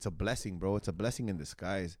it's a blessing, bro. It's a blessing in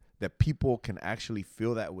disguise that people can actually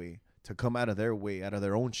feel that way, to come out of their way, out of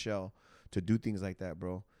their own shell, to do things like that,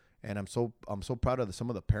 bro. And I'm so proud of some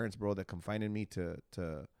of the parents, bro, that confide in me to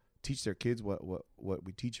teach their kids what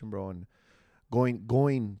we teach them, bro. And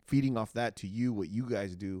going feeding off that to you, what you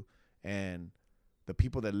guys do, and the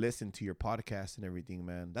people that listen to your podcast and everything,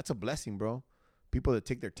 man. That's a blessing, bro. People that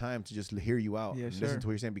take their time to just hear you out and listen to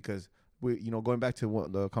what you're saying, because we, going back to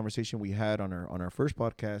the conversation we had on our first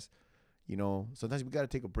podcast, sometimes we got to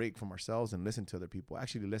take a break from ourselves and listen to other people.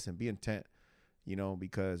 Actually listen, be intent,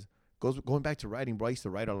 because going back to writing, bro, I used to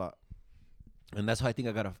write a lot. And that's how I think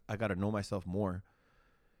I gotta know myself more.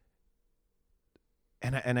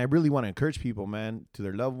 And I really want to encourage people, man, to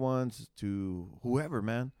their loved ones, to whoever,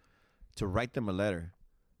 man, to write them a letter.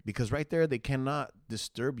 Because right there, they cannot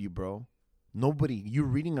disturb you, bro. Nobody. You're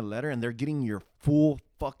reading a letter and they're getting your full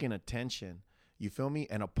fucking attention. You feel me?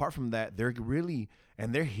 And apart from that, they're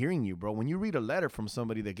hearing you, bro. When you read a letter from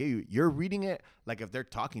somebody that gave you, you're reading it like if they're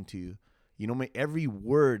talking to you. You know, every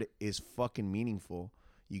word is fucking meaningful.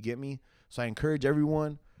 You get me? So I encourage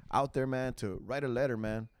everyone out there, man, to write a letter,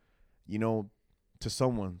 man. To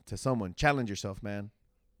someone. Challenge yourself, man.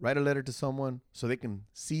 Write a letter to someone so they can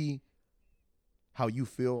see how you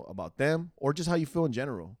feel about them or just how you feel in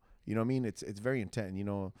general. You know what I mean? It's very intent,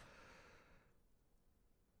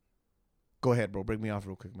 Go ahead, bro. Break me off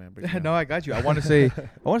real quick, man. No, I got you. I want to say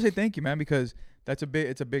thank you, man, because it's a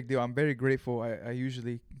big deal. I'm very grateful. I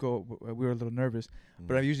usually we were a little nervous,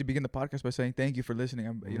 but I usually begin the podcast by saying thank you for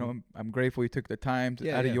listening. I'm grateful you took the time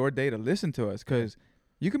out of your day to listen to us, because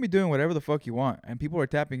you can be doing whatever the fuck you want, and people are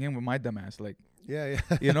tapping in with my dumb ass, like,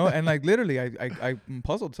 and like literally, I'm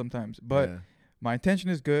puzzled sometimes, but my intention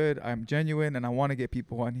is good. I'm genuine, and I want to get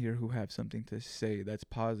people on here who have something to say that's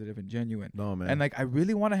positive and genuine. No, man. And like, I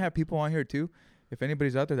really want to have people on here too, if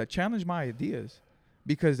anybody's out there, that challenge my ideas,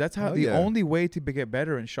 because that's how only way to get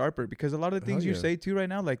better and sharper. Because a lot of the things you say too right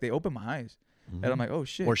now, like, they open my eyes, and I'm like, oh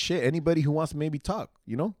shit. Or shit. Anybody who wants to maybe talk,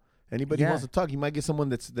 Anybody wants to talk, you might get someone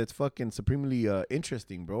that's fucking supremely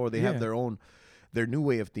interesting, bro, or they have their new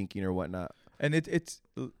way of thinking or whatnot. And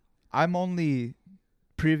I'm only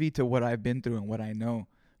privy to what I've been through and what I know.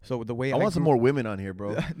 So the way I want some more women on here,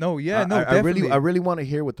 bro. Definitely. I really want to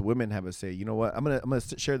hear what the women have to say. You know what? I'm gonna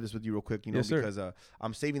share this with you real quick. You know, yes, because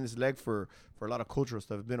I'm saving this leg for a lot of cultural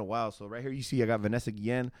stuff. It's been a while. So right here, you see, I got Vanessa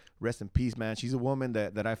Guillen. Rest in peace, man. She's a woman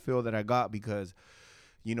that I feel that I got because,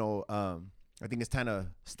 you know, I think it's time to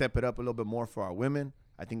step it up a little bit more for our women.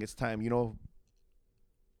 I think it's time, you know.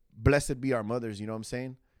 Blessed be our mothers. You know what I'm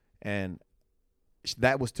saying? And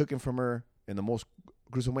that was taken from her in the most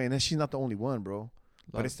gruesome way. And then she's not the only one, bro.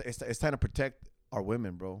 But it's time to protect our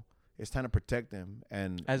women, bro. It's time to protect them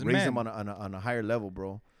and raise them on a higher level,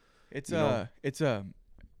 bro. It's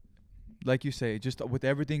like you say, just with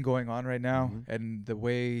everything going on right now and the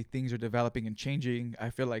way things are developing and changing, I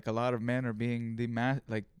feel like a lot of men are being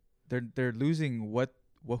they're losing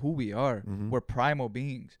who we are. We're primal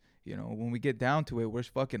beings. You know, when we get down to it, we're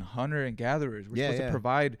fucking hunter and gatherers. We're supposed to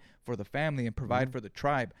provide for the family and provide for the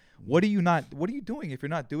tribe. What are you doing if you're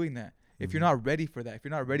not doing that? If you're not ready for that, if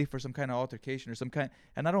you're not ready for some kind of altercation or some kind,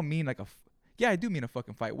 and I don't mean like I do mean a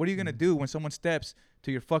fucking fight. What are you going to do when someone steps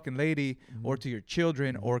to your fucking lady or to your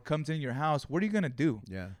children or comes in your house? What are you going to do?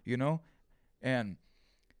 Yeah. You know? And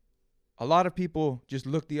a lot of people just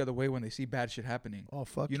look the other way when they see bad shit happening. Oh,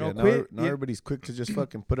 fuck you know, now everybody's quick to just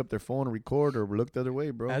fucking put up their phone and record or look the other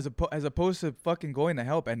way, bro. As opposed to fucking going to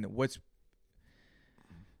help. And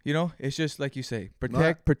you know, it's just like you say,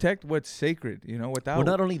 protect what's sacred, you know, without. Well,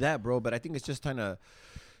 not only that, bro, but I think it's just time to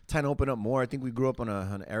open up more. I think we grew up on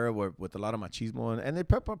an era with a lot of machismo, and there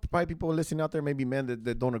probably people listening out there, maybe men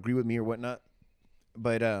that don't agree with me or whatnot.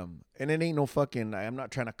 But and it ain't no fucking. I'm not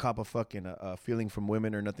trying to cop a fucking feeling from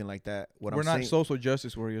women or nothing like that. We're not social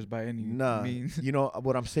justice warriors by any means. You know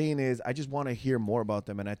what I'm saying is, I just want to hear more about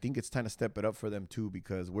them, and I think it's time to step it up for them too,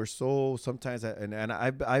 because we're so sometimes. And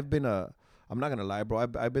I've been I'm not gonna lie, bro.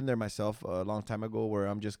 I've been there myself a long time ago, where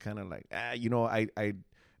I'm just kind of like, you know, I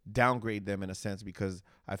downgrade them in a sense because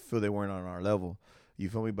I feel they weren't on our level. You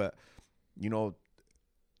feel me? But you know,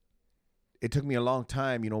 it took me a long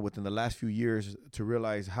time, you know, within the last few years to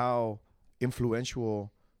realize how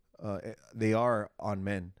influential they are on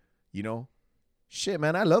men. You know, shit,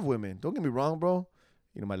 man. I love women. Don't get me wrong, bro.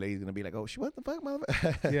 You know, my lady's gonna be like, "Oh, what the fuck,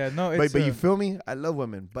 motherfucker?" Yeah, no. But you feel me? I love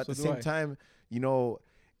women, but at the same time, you know.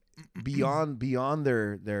 Beyond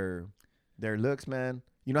their looks, man.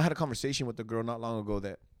 You know, I had a conversation with a girl not long ago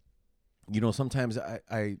that, you know, sometimes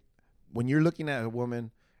I when you're looking at a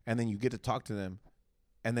woman and then you get to talk to them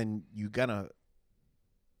and then you gotta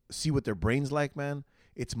see what their brain's like, man,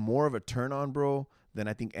 it's more of a turn on, bro, than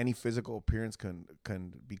I think any physical appearance can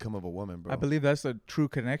become of a woman, bro. I believe that's a true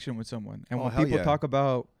connection with someone. And when people talk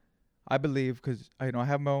about, I believe, because I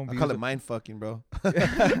have my own views. I call it mind fucking, bro.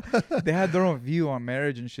 They had their own view on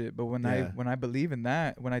marriage and shit. But when I believe in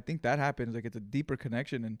that, when I think that happens, like, it's a deeper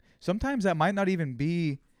connection. And sometimes that might not even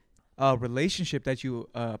be a relationship that you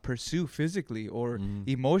pursue physically or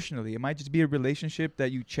emotionally. It might just be a relationship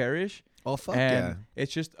that you cherish. Oh, fuck and yeah.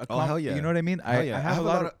 It's just a hell yeah. You know what I mean? I have a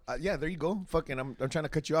lot of yeah, there you go. Fucking I'm trying to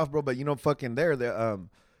cut you off, bro, but you know, fucking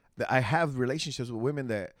I have relationships with women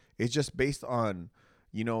that it's just based on,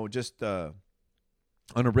 you know, just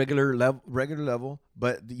on a regular level,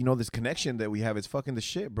 but you know, this connection that we have is fucking the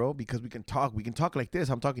shit, bro, because we can talk like this.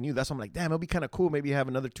 I'm talking to you. That's why I'm like, damn, it'll be kind of cool. Maybe have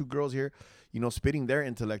another 2 girls here, you know, spitting their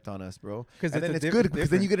intellect on us, bro. And then it's good because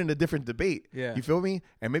then you get in a different debate. Yeah. You feel me?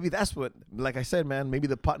 And maybe that's what, like I said, man, maybe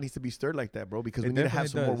the pot needs to be stirred like that, bro, because we need to have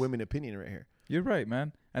some more women opinion right here. You're right,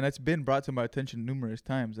 man. And that's been brought to my attention numerous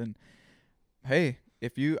times. And hey,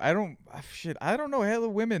 I don't know hella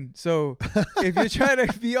women. So if you're trying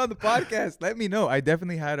to be on the podcast, let me know. I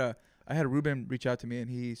definitely had Ruben reach out to me, and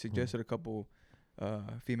he suggested a couple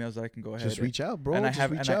females that I can go ahead. Just reach out, bro. And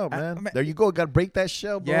reach out, man. There you go. Got to break that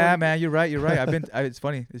shell, bro. Yeah, man. You're right. It's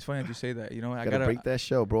funny that you say that. You know, I gotta break that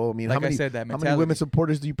shell, bro. I mean, like how many, I said, that mentality. How many women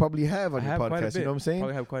supporters do you probably have on your podcast? You know what I'm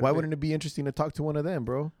saying? Why wouldn't it be interesting to talk to one of them,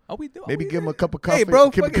 bro? We do. Maybe give them a cup of coffee. Hey,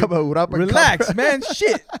 bro, relax, man.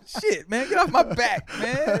 Shit, man. Get off my back,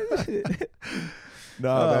 man.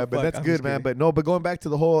 No, man, but that's good, man. But going back to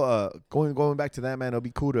the whole, going back to that, man, it'll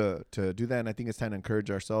be cool to do that. And I think it's time to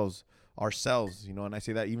encourage ourselves, you know, and I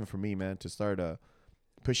say that even for me, man, to start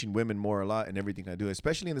pushing women more a lot in everything I do,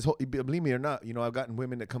 especially in this whole, believe me or not, you know, I've gotten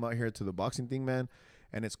women that come out here to the boxing thing, man,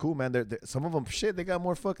 and it's cool, man. They're some of them, shit, they got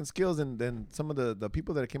more fucking skills than some of the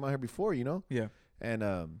people that came out here before, you know? Yeah. And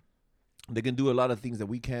they can do a lot of things that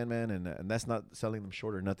we can, man, and that's not selling them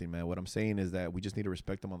short or nothing, man. What I'm saying is that we just need to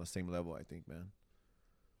respect them on the same level, I think, man.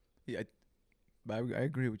 Yeah, I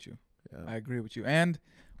agree with you. Yeah. I agree with you. And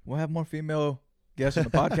we'll have more female guests on the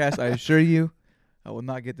podcast. I assure you, I will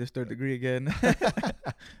not get this third degree again.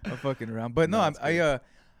 I'm fucking around, but no,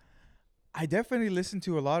 I definitely listen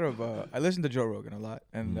to a lot of. I listen to Joe Rogan a lot,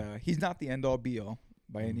 and he's not the end all be all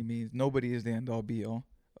by any means. Nobody is the end all be all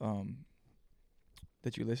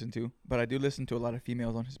that you listen to, but I do listen to a lot of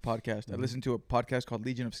females on his podcast. I listen to a podcast called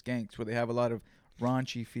Legion of Skanks, where they have a lot of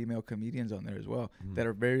raunchy female comedians on there as well that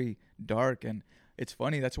are very dark, and it's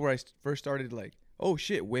funny. That's where I first started. Like, oh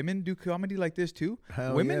shit, women do comedy like this too.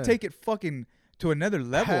 Hell women yeah. take it fucking to another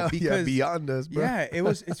level because beyond us, bro. Yeah,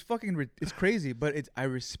 it's fucking it's crazy, but I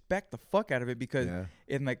respect the fuck out of it because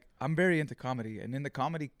in like I'm very into comedy, and in the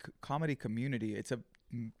comedy community, it's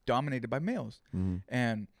dominated by males,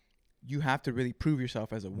 and you have to really prove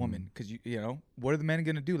yourself as a woman because you know what are the men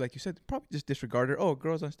gonna do? Like you said, probably just disregard her. Oh,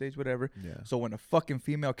 girls on stage, whatever. Yeah. So when a fucking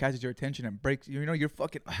female catches your attention and breaks, you know, you're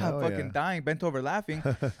fucking dying, bent over laughing.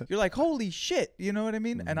 You're like, holy shit, you know what I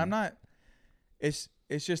mean? And I'm not. It's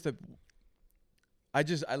just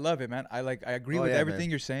I love it, man. I agree with everything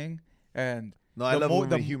you're saying, and I love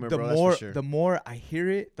women humor, bro. That's for sure. The more I hear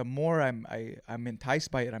it, the more I'm enticed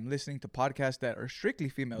by it. I'm listening to podcasts that are strictly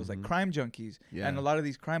females, like Crime Junkies, and a lot of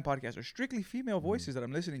these crime podcasts are strictly female voices that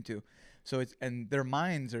I'm listening to. So and their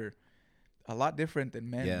minds are a lot different than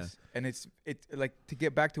men's, and it's like, to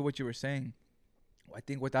get back to what you were saying. I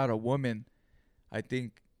think without a woman, I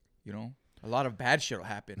think, you know, a lot of bad shit will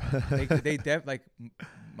happen. Like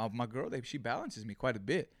my girl, she balances me quite a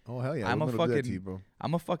bit. Oh hell yeah! I'm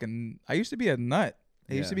a fucking. I used to be a nut.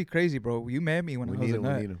 I used to be crazy, bro. You met me when I was a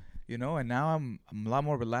nut. You know, and now I'm a lot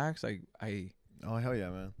more relaxed. Oh hell yeah,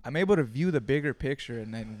 man! I'm able to view the bigger picture,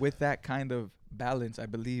 and then with that kind of balance, I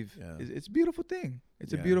believe it's a beautiful thing.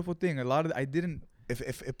 It's a beautiful thing. A lot of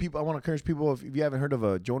If people, I want to encourage people. If you haven't heard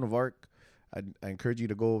of Joan of Arc, I encourage you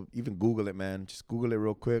to go even Google it, man. Just Google it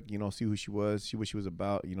real quick. You know, see who she was, see what she was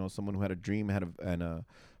about. You know, someone who had a dream, and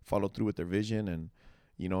followed through with their vision, and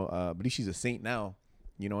you know, I believe she's a saint now.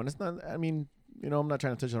 You know, and it's not. I mean, you know, I'm not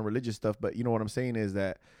trying to touch on religious stuff, but you know what I'm saying is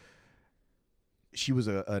that she was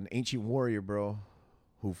an ancient warrior, bro,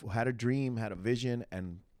 who had a dream, had a vision,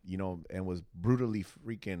 and you know, and was brutally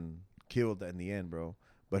freaking killed in the end, bro.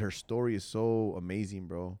 But her story is so amazing,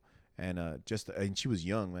 bro. And and she was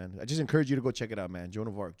young, man. I just encourage you to go check it out, man. Joan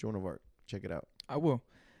of Arc. Check it out. I will.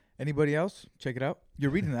 Anybody else? Check it out. You're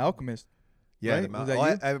reading The Alchemist. Yeah,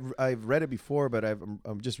 right? I've read it before, but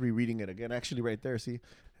I'm just rereading it again. Actually, right there. See,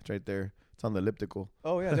 it's right there. It's on the elliptical.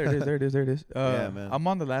 Oh yeah, there it is. Yeah, man. I'm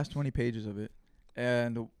on the last 20 pages of it,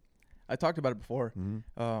 and I talked about it before.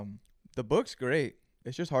 The book's great.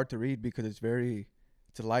 It's just hard to read because it's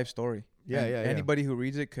a life story. Yeah. Anybody who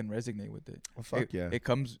reads it can resonate with it. Oh, fuck yeah.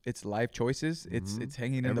 It's life choices. It's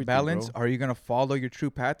hanging in the balance. Bro. Are you going to follow your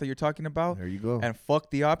true path that you're talking about? There you go. And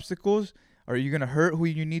fuck the obstacles? Are you going to hurt who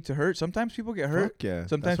you need to hurt? Sometimes people get hurt. Fuck yeah.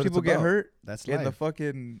 Sometimes people get hurt. That's in life. The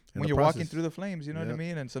fucking, when you're walking through the flames, you know what I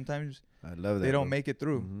mean? And sometimes I love that, they don't make it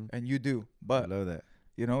through. And you do. But I love that.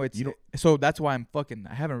 You know, so that's why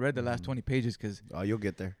I haven't read the last 20 pages because you'll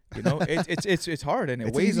get there. You know, it's hard and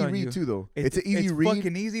it weighs on you. It's easy read too, though. It's an easy read. It's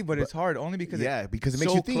fucking easy, but it's hard only because because it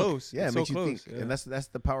makes you think. Close. Yeah, it makes you think, and that's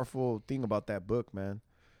the powerful thing about that book, man.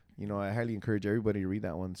 You know, I highly encourage everybody to read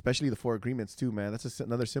that one, especially the 4 Agreements too, man. That's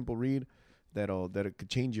another simple read that it could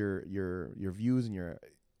change your views and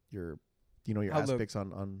your aspects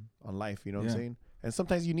on life. You know what I'm saying? And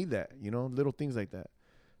sometimes you need that. You know, little things like that.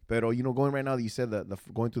 But, you know, going right now that you said that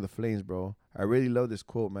going through the flames, bro, I really love this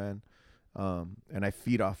quote, man. And I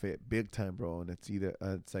feed off it big time, bro. And it's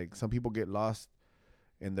it's like some people get lost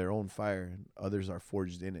in their own fire and others are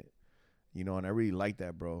forged in it, you know, and I really like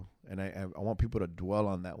that, bro. And I want people to dwell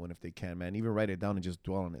on that one if they can, man. Even write it down and just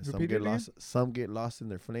dwell on it. Some get lost in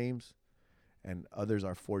their flames and others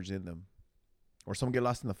are forged in them. Or some get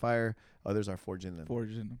lost in the fire, others are forged in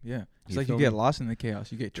them. Yeah. It's like you get lost in the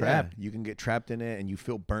chaos. You get trapped. Yeah, you can get trapped in it and you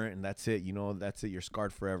feel burnt and that's it. You know, that's it. You're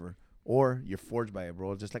scarred forever. Or you're forged by it,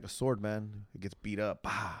 bro. Just like a sword, man. It gets beat up.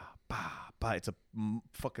 Bah, bah, bah. It's a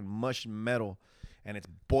fucking mush metal and it's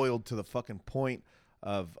boiled to the fucking point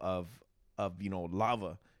of you know,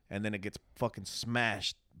 lava. And then it gets fucking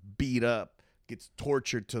smashed, beat up, gets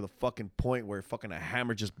tortured to the fucking point where fucking a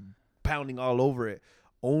hammer just pounding all over it.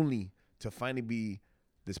 Only to finally be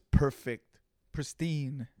this perfect,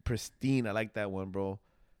 pristine. I like that one, bro.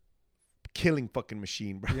 Killing fucking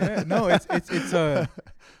machine, bro. Yeah, no, it's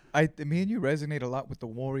me and you resonate a lot with the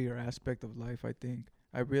warrior aspect of life. I think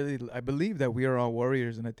I believe that we are all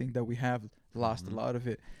warriors, and I think that we have lost a lot of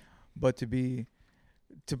it. But to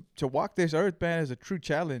walk this earth, man, is a true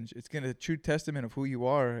challenge. It's a true testament of who you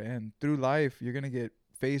are, and through life, you're gonna get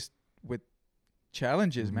faced with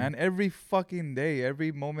challenges, man. Every fucking day,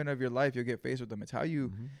 every moment of your life, you'll get faced with them. It's how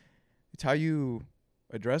you, it's how you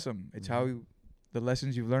address them. It's how you, the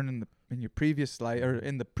lessons you've learned in your previous life, or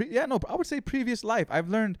in the I would say previous life. I've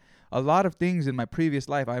learned a lot of things in my previous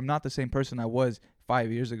life. I'm not the same person I was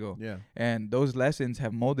 5 years ago. Yeah. And those lessons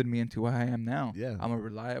have molded me into who I am now. Yeah. I'm a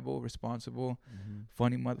reliable, responsible,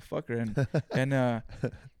 funny motherfucker. And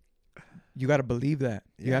you got to believe that.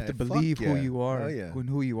 You have to believe who you are.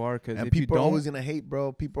 Who you are. Because if people you don't, are always gonna hate,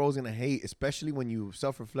 bro. People are always gonna hate, especially when you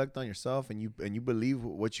self-reflect on yourself and you believe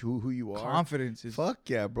who you are. Confidence is Fuck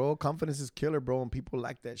yeah, bro. Confidence is killer, bro. And people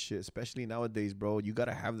like that shit, especially nowadays, bro. You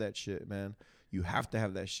gotta have that shit, man. You have to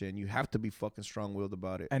have that shit, and you have to be fucking strong-willed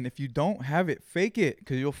about it. And if you don't have it, fake it,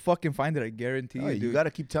 because you'll fucking find it. I guarantee you, dude. You gotta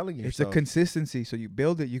keep telling yourself. It's a consistency. So you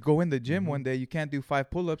build it. You go in the gym one day, you can't do 5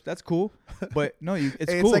 pull-ups. That's cool, but no, it's cool.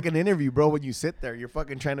 It's like an interview, bro. When you sit there, you're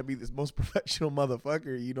fucking trying to be this most professional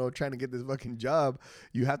motherfucker, you know, trying to get this fucking job.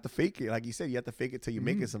 You have to fake it. Like you said, you have to fake it till you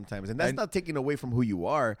make it sometimes. And that's not taking away from who you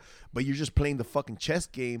are, but you're just playing the fucking chess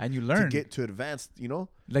game and you learn to get to advanced, you know?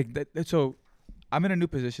 Like that. So I'm in a new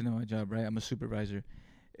position in my job, right? I'm a supervisor.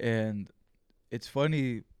 And it's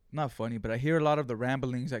funny, not funny, but I hear a lot of the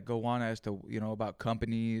ramblings that go on as to, you know, about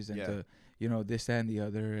companies and to, you know, this and the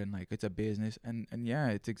other, and like it's a business. And yeah,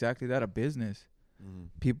 it's exactly that, a business.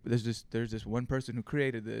 People, there's this one person who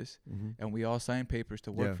created this, and we all sign papers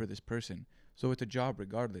to work for this person. So it's a job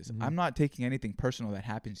regardless. I'm not taking anything personal that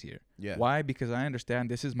happens here. Why? Because I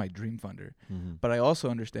understand this is my dream funder. But I also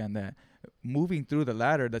understand that moving through the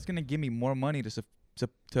ladder, that's going to give me more money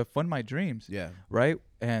to fund my dreams. Right?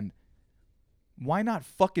 And why not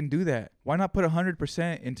fucking do that? Why not put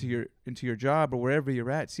 100% into your job or wherever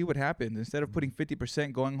you're at? See what happens instead of putting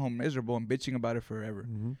 50%, going home miserable and bitching about it forever.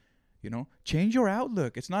 You know, change your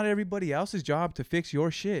outlook. It's not everybody else's job to fix your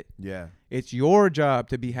shit. It's your job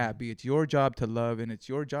to be happy. It's your job to love, and it's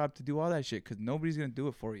your job to do all that shit, because nobody's gonna do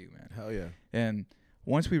it for you, man. Hell yeah. And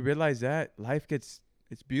once we realize that, life it's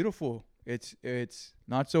beautiful. It's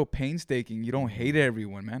not so painstaking. You don't hate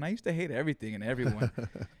everyone, man. I used to hate everything and everyone.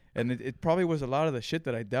 And it probably was a lot of the shit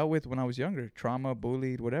that I dealt with when I was younger. Trauma,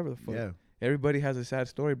 bullied, whatever the fuck. Everybody has a sad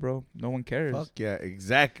story, bro. No one cares. Fuck yeah,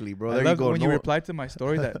 exactly, bro. I love when you replied to my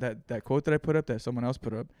story, that quote that I put up, that someone else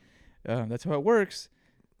put up. That's how it works.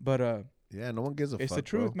 But yeah, no one gives a fuck. It's the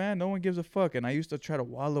truth, man. No one gives a fuck. And I used to try to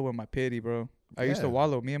wallow in my pity, bro. I used to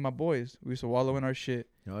wallow. Me and my boys, we used to wallow in our shit.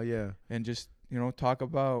 Oh yeah. And just, you know, talk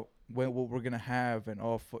about what we're gonna have and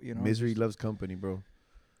all. You know, misery loves company, bro.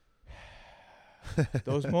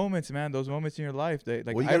 Those moments, man. Those moments in your life, they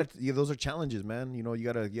like. Well, those are challenges, man. You know, you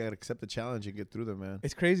gotta accept the challenge and get through them, man.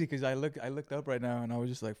 It's crazy because I looked up right now and I was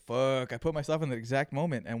just like, fuck. I put myself in the exact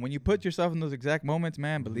moment, and when you put yourself in those exact moments,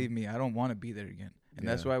 man, believe me, I don't want to be there again. And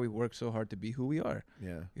that's why we work so hard to be who we are.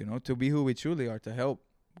 You know, to be who we truly are, to help,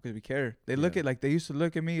 because we care. They look at, like, they used to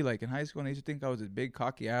look at me like in high school, and they used to think I was this big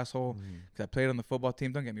cocky asshole because I played on the football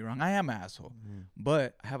team. Don't get me wrong, I am an asshole,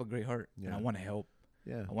 but I have a great heart and I want to help.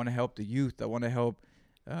 I want to help the youth. I want to help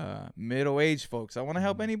middle-aged folks. I want to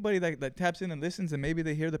help anybody that taps in and listens, and maybe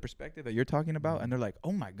they hear the perspective that you're talking about, and they're like,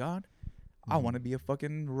 oh my God, I want to be a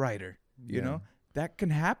fucking writer. You know, that can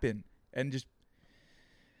happen. And just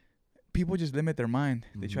people just limit their mind.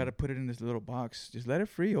 They try to put it in this little box. Just let it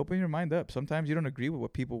free. Open your mind up. Sometimes you don't agree with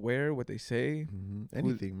what people wear, what they say,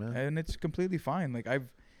 anything, man, and it's completely fine. Like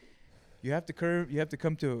you have to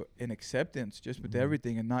come to an acceptance just with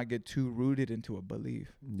everything, and not get too rooted into a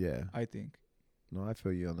belief. I think. No, I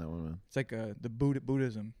feel you on that one, man. It's like the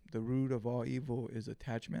Buddhism. The root of all evil is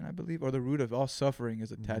attachment, I believe, or the root of all suffering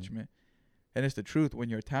is attachment. And it's the truth. When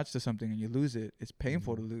you're attached to something and you lose it, it's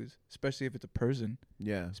painful to lose, especially if it's a person.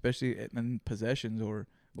 Especially in possessions or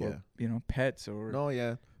you know, pets or. No,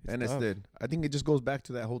 yeah. And I think it just goes back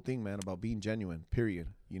to that whole thing, man, about being genuine, period.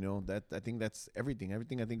 You know, that I think that's everything.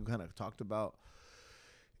 Everything I think we kind of talked about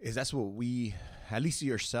that's what we, at least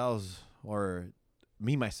yourselves or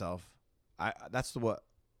me, myself, that's what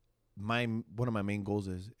one of my main goals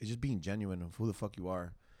is just being genuine of who the fuck you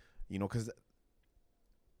are, you know, because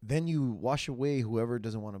then you wash away whoever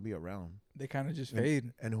doesn't want to be around. They kind of just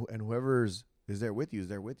fade, and whoever is there with you is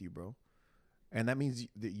there with you, bro. And that means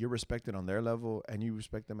that you're respected on their level, and you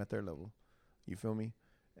respect them at their level. You feel me?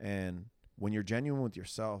 And when you're genuine with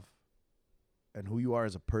yourself and who you are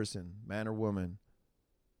as a person, man or woman,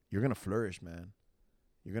 you're gonna flourish, man.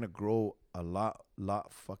 You're gonna grow a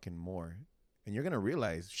lot fucking more. And you're going to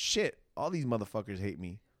realize, shit, all these motherfuckers hate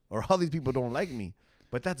me, or all these people don't like me.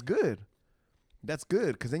 But that's good. That's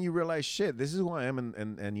good, because then you realize, shit, this is who I am,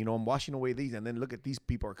 and you know, I'm washing away these, and then look at these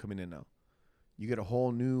people are coming in now. You get a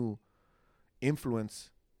whole new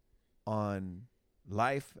influence on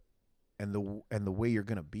life and the way you're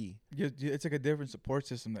gonna be. It's like a different support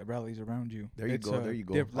system that rallies around you. There you go. There you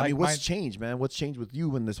go. I mean, what's changed, man? What's changed with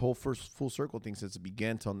you in this whole first full circle thing since it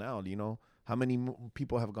began till now? You know, how many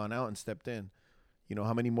people have gone out and stepped in? You know,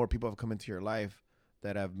 how many more people have come into your life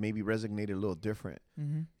that have maybe resonated a little different?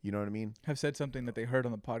 Mm-hmm. You know what I mean? Have said something that they heard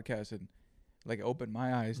on the podcast and like opened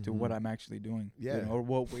my eyes to what I'm actually doing. Yeah. You know, or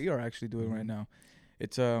what we are actually doing right now.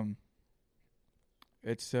 It's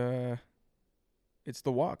the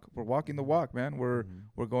walk. We're walking the walk, man. We're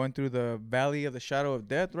going through the valley of the shadow of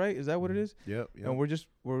death, right? Is that what it is? Yep. And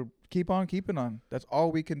we're keep on keeping on. That's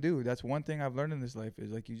all we can do. That's one thing I've learned in this life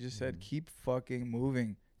is like you just said, keep fucking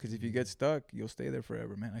moving. Because if you get stuck, you'll stay there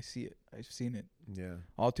forever, man. I see it. I've seen it. Yeah.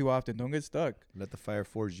 All too often. Don't get stuck. Let the fire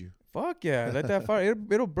forge you. Fuck yeah. Let that fire.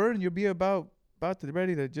 It'll burn. You'll be about to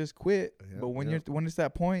ready to just quit. But when it's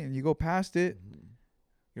that point and you go past it,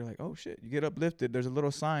 you're like, oh shit. You get uplifted. There's a little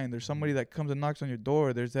sign. There's somebody that comes and knocks on your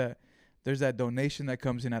door. There's that donation that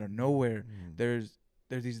comes in out of nowhere. There's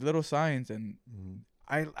these little signs, and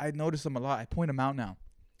I notice them a lot. I point them out now.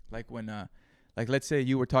 Like when like let's say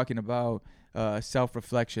you were talking about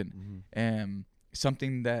self-reflection and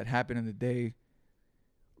something that happened in the day.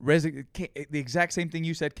 The exact same thing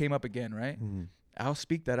you said came up again, right? I'll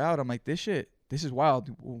speak that out. I'm like, this is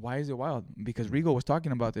wild. Why is it wild? Because Rigo was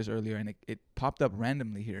talking about this earlier, and it popped up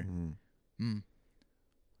randomly here.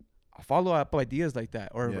 I follow up ideas like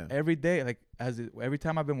that, or every day, like every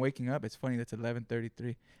time I've been waking up. It's funny. That's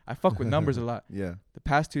 11:33. I fuck with numbers a lot. Yeah. The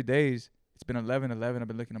past 2 days, it's been 11:11. I've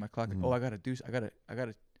been looking at my clock. Like, oh, I gotta.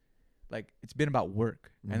 Like it's been about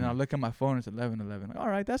work, and then I look at my phone. It's 11:11. Like, all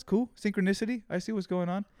right, that's cool. Synchronicity. I see what's going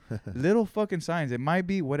on. Little fucking signs. It might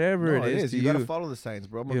be whatever it is. You gotta follow the signs,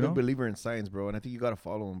 bro. I'm a big believer in signs, bro, and I think you gotta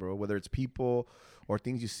follow them, bro. Whether it's people or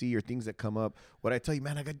things you see or things that come up. What I tell you,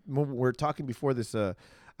 man, we're talking before this.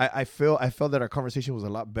 I felt that our conversation was a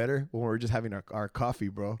lot better when we were just having our coffee,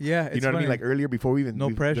 bro. Yeah, you know what I mean. Like earlier, before we even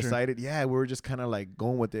decided. Yeah, we were just kind of like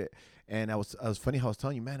going with it. And I was funny how I was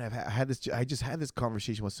telling you, man, I just had this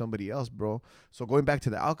conversation with somebody else, bro. So going back to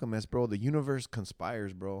the alchemist, bro, the universe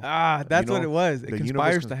conspires, bro. That's what it was. It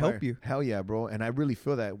conspires to help you. Hell yeah, bro. And I really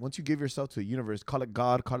feel that once you give yourself to the universe, call it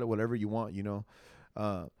God, call it whatever you want, it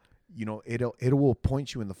will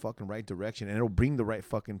point you in the fucking right direction, and it'll bring the right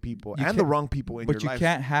fucking people and the wrong people in your life. But you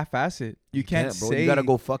can't half-ass it. You can't say, bro. You gotta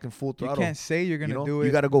go fucking full throttle. You can't say you're gonna do it.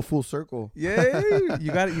 You gotta go full circle. Yeah,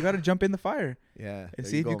 you gotta jump in the fire. Yeah, and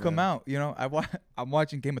see if you come out. You know, I'm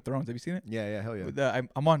watching Game of Thrones. Have you seen it? Yeah, hell yeah.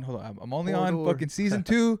 I'm only on fucking season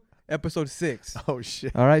 2, episode 6. Oh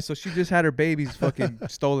shit. All right, so she just had her babies fucking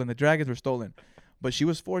stolen. The dragons were stolen. But she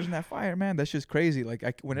was forging that fire, man. That's just crazy.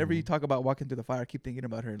 Like, whenever you talk about walking through the fire, I keep thinking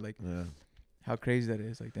about her. Like, how crazy that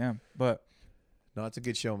is. Like, damn. But no, it's a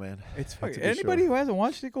good show, man. It's fucking. Anybody who hasn't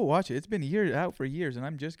watched it, go watch it. It's been out for years, and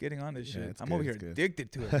I'm just getting on this shit. I'm over here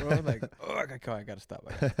addicted to it, bro. Like, I gotta stop.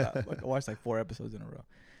 I watched like 4 episodes in a row.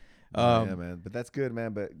 Yeah, man. But that's good,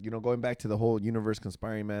 man. But going back to the whole universe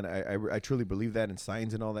conspiring, man, I truly believe that in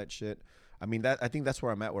signs and all that shit. I mean, I think that's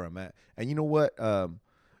where I'm at. And you know what?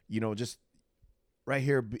 Just right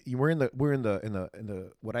here, we're in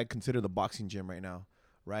the what I consider the boxing gym right now,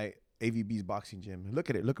 right? AVB's boxing gym.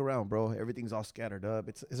 Look at it. Look around, bro. Everything's all scattered up.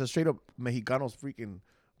 It's a straight up Mexicanos freaking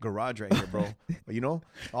garage right here, bro.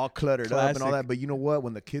 All cluttered Classic. up and all that. But you know what?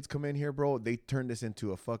 When the kids come in here, bro, they turn this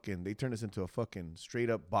into a fucking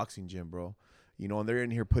straight up boxing gym, bro. And they're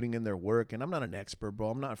in here putting in their work. And I'm not an expert,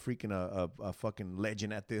 bro. I'm not freaking a fucking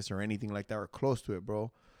legend at this or anything like that or close to it,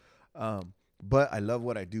 bro. But I love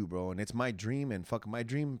what I do, bro, and it's my dream, and fucking my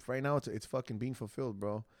dream right now, it's fucking being fulfilled,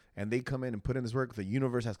 bro. And they come in and put in this work. The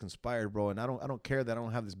universe has conspired, bro, and I don't care that I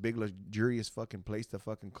don't have this big luxurious fucking place to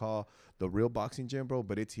fucking call the real boxing gym, bro,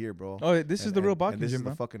 but it's here, bro. Oh, this is the real boxing gym, this is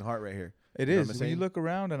bro. The fucking heart right here. It is. When you look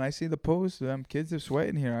around and I see the posts, kids are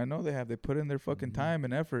sweating here. I know they put in their fucking time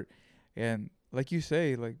and effort, and like you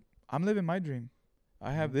say, like I'm living my dream.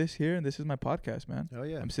 I have this here, and this is my podcast, man. Oh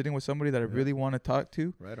yeah, I'm sitting with somebody that I really want to talk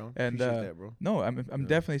to. Right on. And appreciate that, bro. No, I'm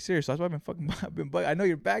definitely serious. That's why I've been. I know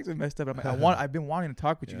your back's been messed up. I've been wanting to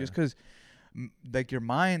talk with you just because, like your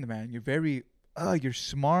mind, man. You're very. You're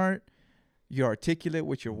smart. You're articulate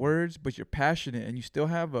with your words, but you're passionate, and you still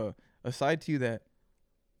have a side to you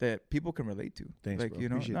that people can relate to. Thanks, like, bro.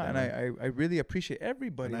 And I really appreciate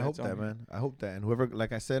everybody. And I hope that, man. I hope that, and whoever,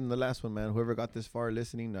 like I said in the last one, man, whoever got this far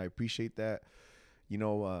listening, I appreciate that.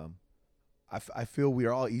 I feel we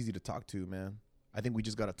are all easy to talk to, man. I think we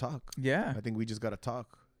just got to talk. Yeah. I think we just got to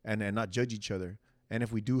talk and not judge each other. And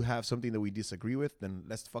if we do have something that we disagree with, then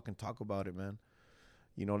let's fucking talk about it, man.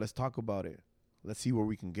 Let's talk about it. Let's see where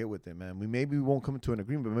we can get with it, man. Maybe we won't come to an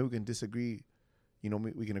agreement, but maybe we can disagree.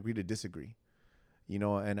 We can agree to disagree. You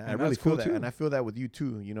know, and I And really that's feel cool that, too. and I feel that with you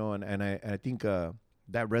too. You know, and I think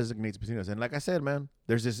that resonates between us. And like I said, man,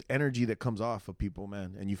 there's this energy that comes off of people,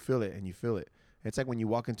 man, and you feel it, and you feel it. It's like when you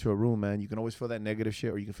walk into a room, man, you can always feel that negative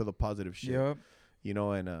shit, or you can feel the positive shit. Yep. You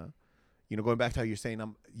know, and you know, going back to how you're saying,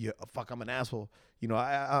 I'm an asshole. You know,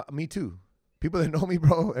 I me too. People that know me,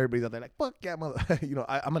 bro, everybody's out there like, fuck yeah, mother. You know,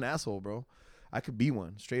 I'm an asshole, bro. I could be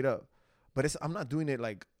one, straight up. But I'm not doing it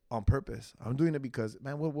like on purpose. I'm doing it because,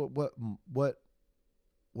 man, what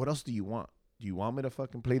else do you want? Do you want me to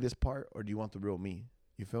fucking play this part, or do you want the real me?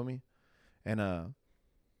 You feel me? And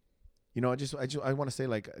you know, I want to say,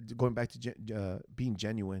 like, going back to being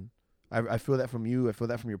genuine. I feel that from you. I feel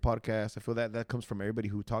that from your podcast. I feel that comes from everybody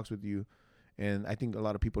who talks with you. And I think a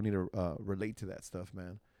lot of people need to relate to that stuff,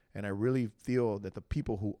 man. And I really feel that the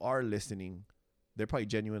people who are listening, they're probably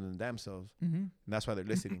genuine in themselves. Mm-hmm. And that's why they're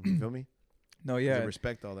listening. You feel me? No, 'Cause yeah. they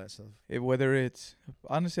respect all that stuff. Whether it's,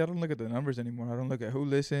 honestly, I don't look at the numbers anymore. I don't look at who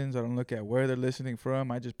listens. I don't look at where they're listening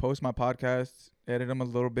from. I just post my podcasts, edit them a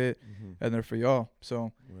little bit, and they're for y'all.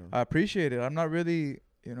 So I appreciate it. I'm not really,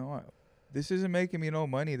 you know, this isn't making me no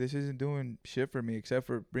money. This isn't doing shit for me except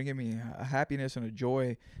for bringing me a happiness and a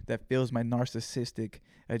joy that fills my narcissistic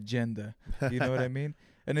agenda. You know what I mean?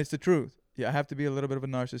 And it's the truth. Yeah, I have to be a little bit of a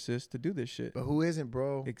narcissist to do this shit. But who isn't,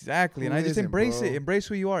 bro? Exactly. Who And I just isn't, embrace bro? it. Embrace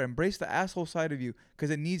who you are. Embrace the asshole side of you,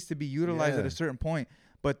 because it needs to be utilized at Yeah. a certain point.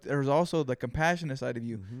 But there's also the compassionate side of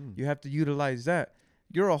you. Mm-hmm. You have to utilize that.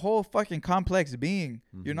 You're a whole fucking complex being.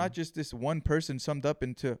 You're not just this one person summed up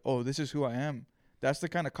into, oh, this is who I am. That's the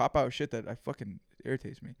kind of cop-out shit that I fucking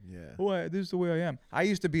irritates me. Yeah. Oh, this is the way I am. I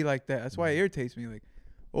used to be like that. That's why it irritates me. Like,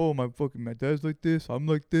 oh, my dad's like this. I'm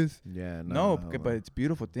like this. Yeah. No, but it's a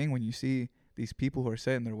beautiful thing when you see these people who are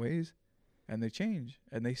set in their ways and they change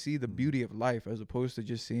and they see the beauty of life as opposed to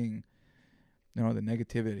just seeing, you know, the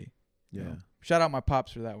negativity. Yeah. You know? Shout out my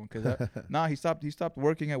pops for that one, because he stopped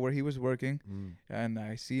working at where he was working, and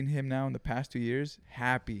I seen him now in the past 2 years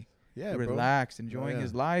happy, relaxed, enjoying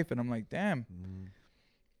his life, and I'm like, damn,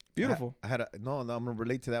 beautiful. I I'm gonna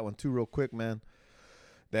relate to that one too, real quick, man.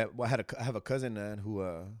 I have a cousin, man, who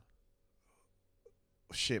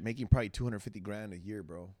making probably $250,000 a year,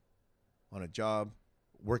 bro, on a job,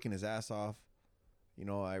 working his ass off. You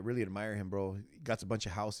know, I really admire him, bro. He got a bunch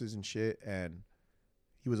of houses and shit, and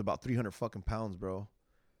he was about 300 fucking pounds, bro.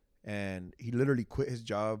 And he literally quit his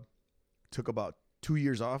job, took about 2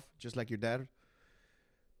 years off, just like your dad.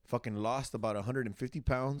 Fucking lost about 150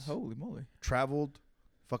 pounds. Holy moly. Traveled,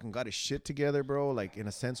 fucking got his shit together, bro. Like, in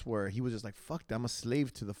a sense where he was just like, fuck, I'm a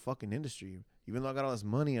slave to the fucking industry. Even though I got all this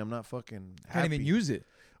money, I'm not fucking happy. Can't even use it.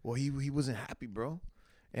 Well, he wasn't happy, bro.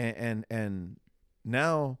 And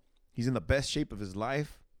now he's in the best shape of his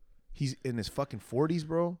life. He's in his fucking 40s,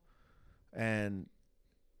 bro. And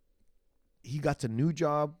he got a new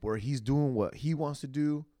job where he's doing what he wants to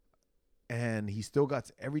do. And he still got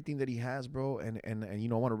everything that he has, bro. And you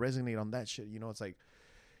know, I want to resonate on that shit. You know, it's like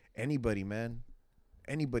anybody, man.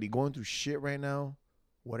 Anybody going through shit right now,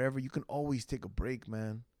 whatever, you can always take a break,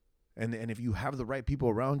 man. And if you have the right people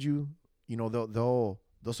around you, you know, they'll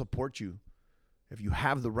support you. If you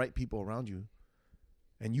have the right people around you,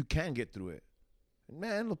 and you can get through it.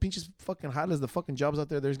 Man, the pinches fucking hot as the fucking jobs out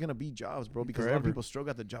there, there's gonna be jobs, bro. Because a lot of people still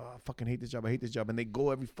got the job. I fucking hate this job. I hate this job. And they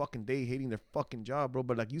go every fucking day hating their fucking job, bro.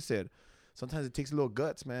 But like you said, sometimes it takes a little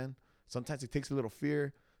guts, man. Sometimes it takes a little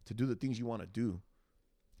fear to do the things you want to do.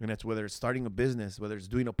 And that's whether it's starting a business, whether it's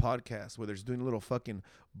doing a podcast, whether it's doing a little fucking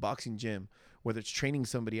boxing gym, whether it's training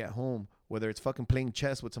somebody at home, whether it's fucking playing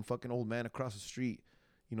chess with some fucking old man across the street.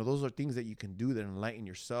 You know, those are things that you can do that enlighten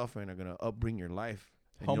yourself and are going to upbring your life.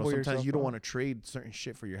 And Humble you know, sometimes yourself, you don't bro. want to trade certain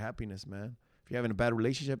shit for your happiness, man. If you're having a bad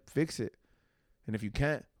relationship, fix it. And if you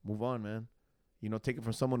can't, move on, man. You know, take it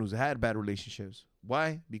from someone who's had bad relationships.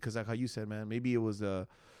 Why? Because like how you said, man, maybe it was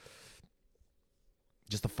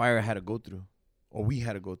just a fire I had to go through, or we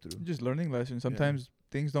had to go through. Just learning lessons. Sometimes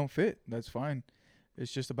things don't fit. That's fine.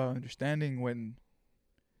 It's just about understanding when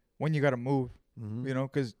you got to move. Mm-hmm. You know,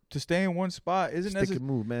 because to stay in one spot isn't Stick necessarily and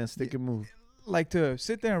move, man. Stick and move. like to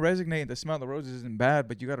sit there and resignate and to smell the roses isn't bad,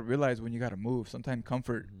 but you got to realize when you got to move. Sometimes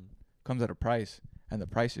comfort comes at a price, and the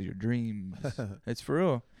price is your dreams. It's for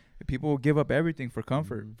real. People will give up everything for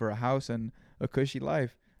comfort, for a house and a cushy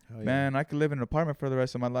life. Hell Man, I could live in an apartment for the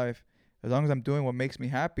rest of my life. As long as I'm doing what makes me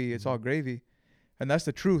happy, it's all gravy. And that's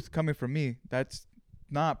the truth coming from me. That's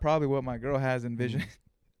not probably what my girl has envisioned.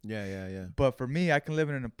 Yeah. But for me, I can live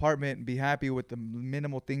in an apartment and be happy with the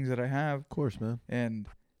minimal things that I have. Of course, man. And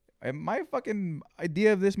my fucking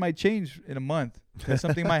idea of this might change in a month because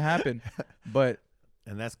something might happen. But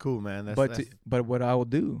And that's cool, man. But what I will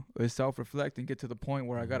do is self-reflect and get to the point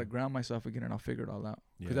where I got to ground myself again, and I'll figure it all out.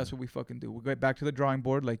 Because that's what we fucking do. We'll get back to the drawing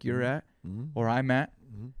board like you're at or I'm at,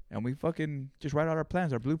 and we fucking just write out our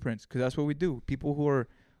plans, our blueprints, because that's what we do. People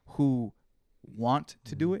who want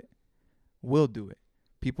to do it will do it.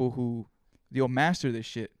 People who you'll master this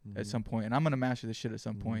shit at some point, and I'm gonna master this shit at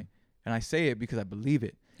some point. And I say it because I believe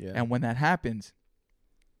it. Yeah. And when that happens,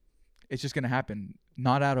 it's just gonna happen,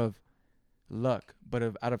 not out of luck, but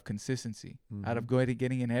out of consistency, out of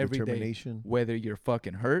getting in every day, whether you're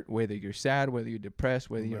fucking hurt, whether you're sad, whether you're depressed,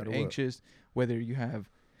 whether you're anxious, whether you have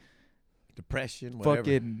depression, whatever.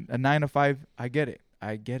 Fucking a 9 to 5. I get it.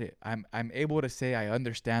 I'm able to say I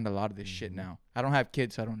understand a lot of this shit now. I don't have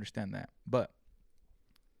kids, so I don't understand that, but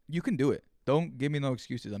you can do it. Don't give me no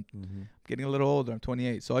excuses. I'm getting a little older. I'm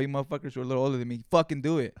 28. So all you motherfuckers who are a little older than me, fucking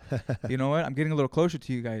do it. You know what? I'm getting a little closer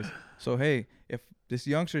to you guys. So, hey, if this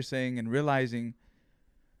youngster's saying and realizing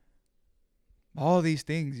all these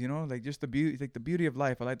things, you know, like just the beauty, like the beauty of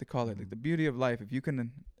life, I like to call it, like the beauty of life.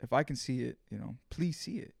 If I can see it, you know, please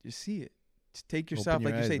see it. Just see it. Just take yourself,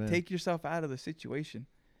 like you say, take yourself out of the situation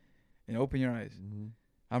and open your eyes.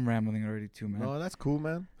 I'm rambling already too, man. No, that's cool,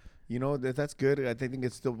 man. You know, that's good. I think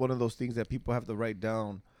it's still one of those things that people have to write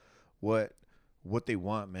down what they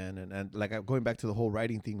want, man. And like going back to the whole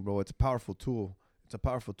writing thing, bro, it's a powerful tool. It's a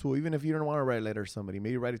powerful tool. Even if you don't want to write a letter to somebody,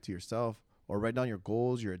 maybe write it to yourself or write down your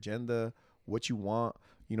goals, your agenda, what you want.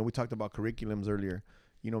 You know, we talked about curriculums earlier.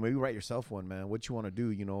 You know, maybe write yourself one, man, what you want to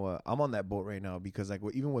do. You know, I'm on that boat right now because like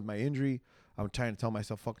even with my injury, I'm trying to tell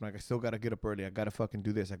myself, fuck, like I still got to get up early. I got to fucking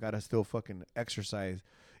do this. I got to still fucking exercise.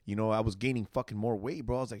 You know, I was gaining fucking more weight,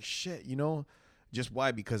 bro. I was like, shit, you know, just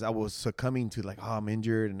why? Because I was succumbing to like, oh, I'm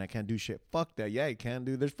injured and I can't do shit. Fuck that. Yeah, you can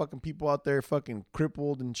do. There's fucking people out there fucking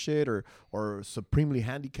crippled and shit or supremely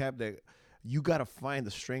handicapped that you got to find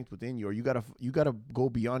the strength within you, or you got to go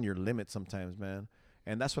beyond your limits sometimes, man.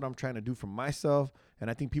 And that's what I'm trying to do for myself. And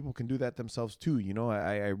I think people can do that themselves too. You know,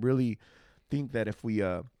 I really think that if we,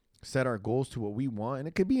 set our goals to what we want, and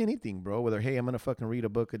it could be anything, bro. Whether, hey, I'm gonna fucking read a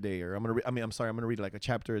book a day, or I'm gonna read like a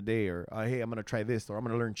chapter a day, or hey, I'm gonna try this, or I'm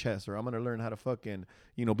gonna learn chess, or I'm gonna learn how to fucking,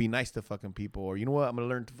 you know, be nice to fucking people, or you know what, I'm gonna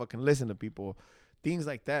learn to fucking listen to people. Things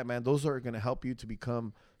like that, man. Those are gonna help you to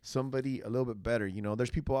become somebody a little bit better. You know,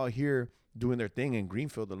 there's people out here doing their thing in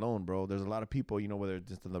Greenfield alone, bro. There's a lot of people, you know, whether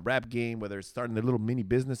it's in the rap game, whether it's starting their little mini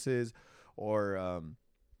businesses, or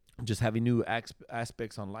just having new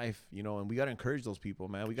aspects on life, you know, and we got to encourage those people,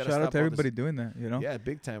 man. We got to shout out to everybody doing that, you know? Yeah,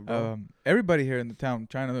 big time, bro. Everybody here in the town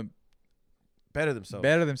trying to better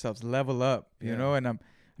themselves, level up, you know, and I'm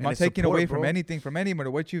not taking away from anything from anyone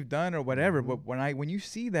or what you've done or whatever, but when you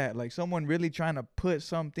see that, like someone really trying to put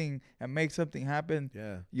something and make something happen,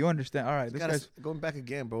 you understand. All right, this guy's going back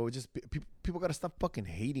again, bro. Just people got to stop fucking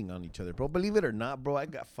hating on each other, bro. Believe it or not, bro, I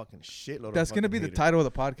got fucking shitload. That's gonna be the title of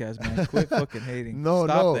the podcast, man. Quit fucking hating.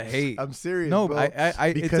 Stop the hate. I'm serious. No, bro. I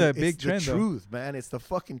it's a big trend. It's the truth, man. It's the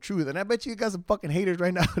fucking truth, and I bet you got some fucking haters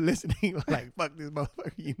right now listening, like fuck this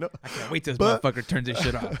motherfucker. You know, I can't wait till this motherfucker turns this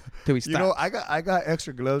shit off till he stops. You know, I got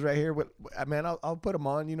extra gloves right here, but man, I'll put them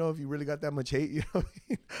on. You know, if you really got that much hate, you know.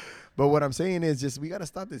 But what I'm saying is just we got to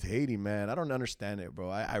stop this hating, man. I don't understand it, bro.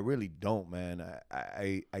 I really don't, man.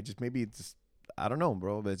 I just maybe it's just, I don't know,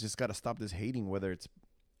 bro. But it's just got to stop this hating, whether it's,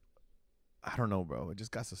 I don't know, bro. It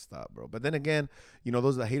just got to stop, bro. But then again, you know,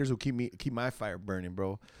 those are the haters who keep my fire burning,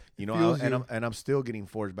 bro. You know, I'm still getting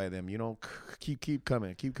forged by them. You know, keep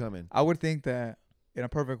coming. I would think that in a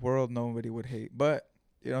perfect world, nobody would hate, but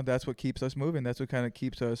you know, that's what keeps us moving. That's what kind of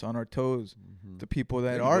keeps us on our toes. The people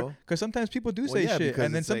that are, because sometimes people do say shit,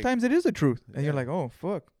 and then sometimes it is the truth, and you're like, oh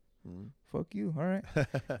fuck, fuck you, all right,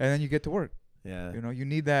 and then you get to work. Yeah, you know, you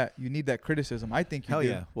need that criticism. I think you do.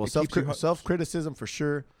 Yeah. Well, self criticism for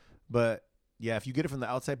sure, but yeah, if you get it from the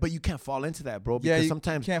outside, but you can't fall into that, bro. Because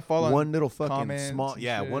sometimes can't fall on one little fucking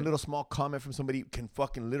one little small comment from somebody can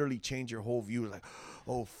fucking literally change your whole view. Like,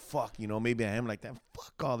 oh fuck, you know, maybe I am like that.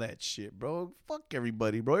 Fuck all that shit, bro. Fuck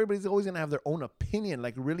everybody, bro. Everybody's always gonna have their own opinion.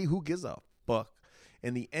 Like, really, who gives a fuck?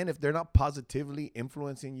 In the end, if they're not positively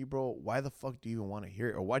influencing you, bro, why the fuck do you even want to hear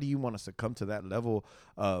it? Or why do you want to succumb to that level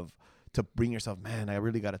to bring yourself, man, I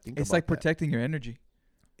really got to think about it. It's like protecting your energy.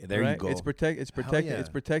 There you go. It's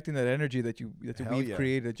protecting that energy that we've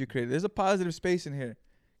created, that you created. There's a positive space in here.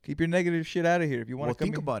 Keep your negative shit out of here if you want to come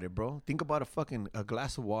think about it, bro. Think about a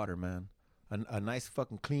glass of water, man. A nice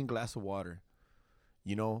fucking clean glass of water.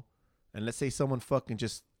 You know? And let's say someone fucking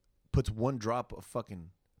just puts one drop of fucking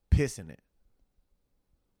piss in it.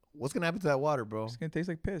 What's going to happen to that water, bro? It's going to taste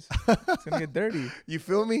like piss. It's going to get dirty. You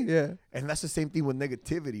feel me? Yeah. And that's the same thing with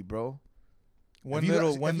negativity, bro. One if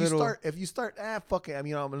little. If you start, fuck it. I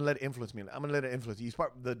mean, I'm gonna let it influence me. I'm gonna let it influence you.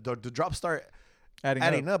 Start the drops start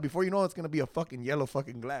adding up. Before you know, it's gonna be a fucking yellow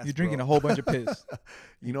fucking glass. You're drinking a whole bunch of piss.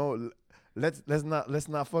 You know, let's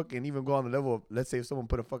not fucking even go on the level of, let's say if someone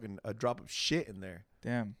put a drop of shit in there.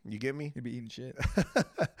 Damn, you get me? You'd be eating shit.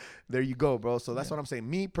 There you go, bro. So that's what I'm saying.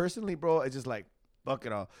 Me personally, bro, it's just like fuck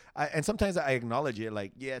it all. And sometimes I acknowledge it,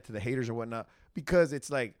 like to the haters or whatnot, because it's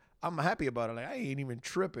like, I'm happy about it. Like, I ain't even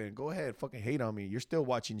tripping. Go ahead, fucking hate on me. You're still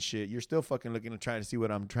watching shit. You're still fucking looking and trying to see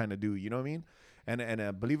what I'm trying to do. You know what I mean?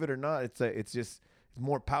 And believe it or not, it's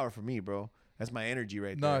more power for me, bro. That's my energy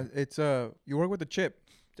right there. No, it's you work with a chip.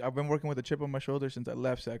 I've been working with a chip on my shoulder since I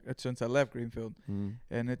left Greenfield,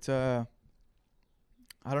 and it's I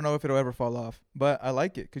don't know if it'll ever fall off, but I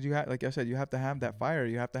like it because like I said, you have to have that fire.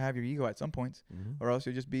 You have to have your ego at some points, or else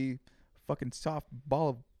you'll just be fucking soft ball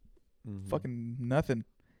of fucking nothing.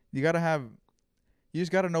 You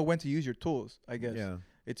just gotta know when to use your tools, I guess. Yeah.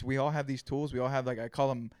 We all have these tools. We all have, like, I call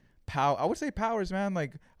them power. I would say powers, man.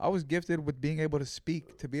 Like, I was gifted with being able to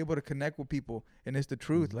speak, to be able to connect with people, and it's the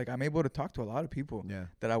truth. Like, I'm able to talk to a lot of people that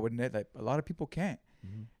that a lot of people can't.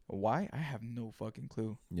 Why? I have no fucking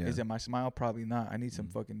clue. Yeah. Is it my smile? Probably not. I need some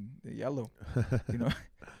fucking yellow. You know,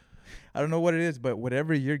 I don't know what it is, but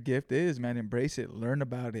whatever your gift is, man, embrace it, learn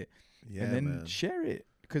about it, and then share it.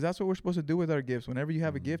 Because that's what we're supposed to do with our gifts. Whenever you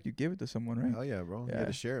have a gift, you give it to someone, right? Oh yeah, bro. You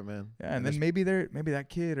gotta share it, man. Yeah, and then maybe that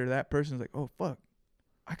kid or that person's like, oh fuck,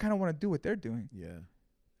 I kind of want to do what they're doing. Yeah.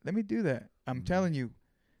 Let me do that. I'm telling you,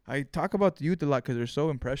 I talk about the youth a lot because they're so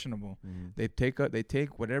impressionable. They take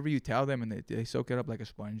whatever you tell them and they soak it up like a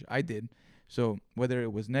sponge. I did. So whether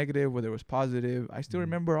it was negative, whether it was positive, I still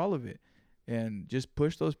remember all of it. And just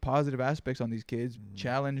push those positive aspects on these kids,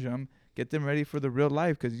 challenge them. Get them ready for the real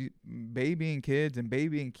life, because babying kids and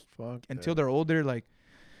babying until they're older, like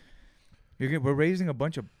we're raising a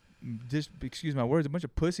bunch of, just excuse my words, a bunch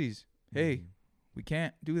of pussies. Hey, we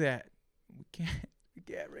can't do that. We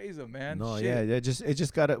can't raise them, man. No, shit.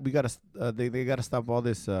 They gotta stop all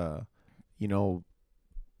this,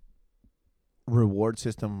 reward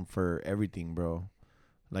system for everything, bro.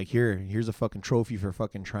 Like here's a fucking trophy for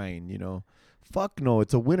fucking trying, Fuck no,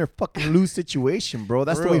 it's a win or fucking lose situation, bro.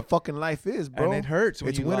 That's the way fucking life is, bro. And it hurts when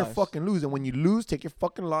it's you win or lost. fucking lose. And when you lose, take your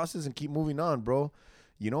fucking losses and keep moving on, bro.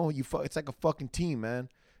 It's like a fucking team, man.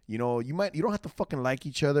 You don't have to fucking like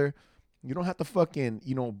each other. You don't have to fucking,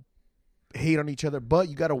 hate on each other, but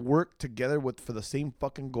you got to work together for the same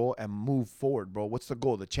fucking goal and move forward, bro. What's the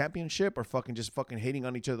goal? The championship, or fucking just fucking hating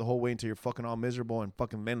on each other the whole way until you're fucking all miserable and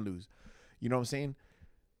fucking men lose? You know what I'm saying?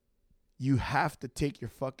 You have to take your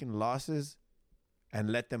fucking losses and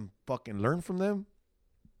let them fucking learn from them,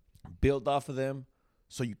 build off of them,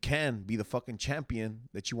 so you can be the fucking champion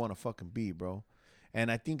that you want to fucking be, bro. And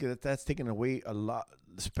I think that's taken away a lot,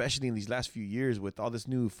 especially in these last few years with all this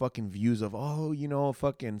new fucking views of,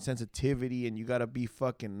 fucking sensitivity and you got to be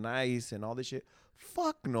fucking nice and all this shit.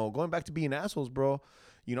 Fuck no. Going back to being assholes, bro.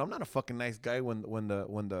 I'm not a fucking nice guy when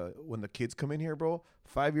the kids come in here, bro.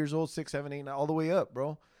 5 years old, 6, 7, 8, all the way up,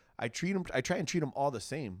 bro. I try and treat them all the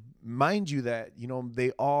same. Mind you that,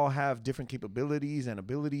 they all have different capabilities and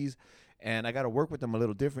abilities, and I got to work with them a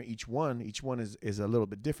little different. Each one is a little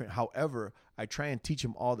bit different. However, I try and teach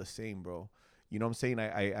them all the same, bro. You know what I'm saying?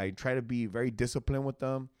 I try to be very disciplined with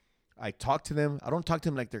them. I talk to them. I don't talk to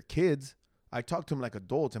them like they're kids. I talk to them like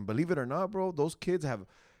adults. And believe it or not, bro, those kids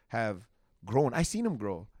have grown. I seen them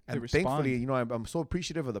grow. And thankfully, I'm so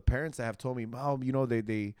appreciative of the parents that have told me, Mom,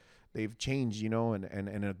 they've changed, and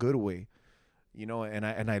in a good way,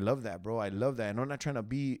 and I love that, bro. I love that. And I'm not trying to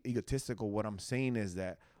be egotistical. What I'm saying is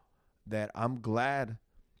that I'm glad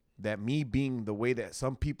that me being the way that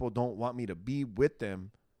some people don't want me to be with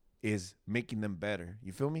them is making them better.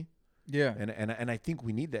 You feel me? Yeah. And I think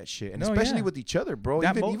we need that shit. And especially with each other, bro.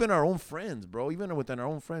 Even our own friends, bro. Even within our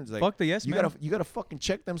own friends. Like, fuck the yes, man. You gotta fucking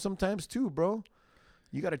check them sometimes too, bro.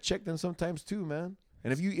 You gotta check them sometimes too, man.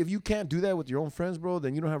 And if you can't do that with your own friends, bro,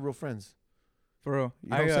 then you don't have real friends. For real. You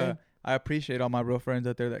know what I'm saying? I appreciate all my real friends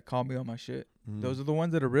out there that call me on my shit. Those are the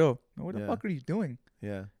ones that are real. What the fuck are you doing?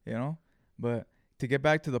 Yeah. But to get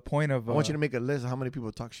back to the point of, I want you to make a list of how many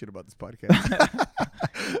people talk shit about this podcast.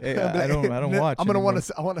 Hey, I don't watch. I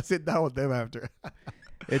want to sit down with them after.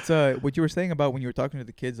 It's what you were saying about when you were talking to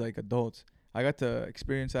the kids like adults. I got to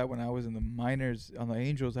experience that when I was in the minors on the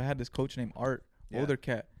Angels. I had this coach named Art, older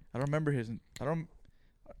cat. I don't remember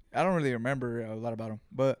I don't really remember a lot about him,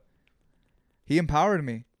 but he empowered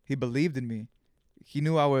me. He believed in me. He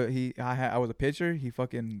knew I was a pitcher. He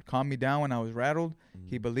fucking calmed me down when I was rattled.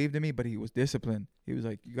 He believed in me, but he was disciplined. He was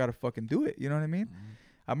like, you got to fucking do it. You know what I mean?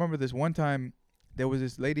 I remember this one time there was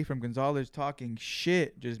this lady from Gonzales talking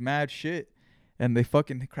shit, just mad shit. and they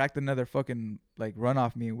fucking cracked another fucking like run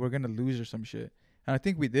off me. We're gonna lose or some shit, and I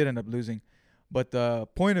think we did end up losing. But the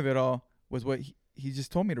point of it all was what he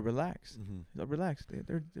just told me to relax. Mm-hmm. He's like, relax.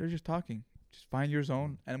 They're just talking. Just find your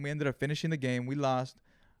zone. And we ended up finishing the game. We lost,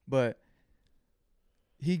 but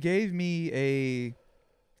he gave me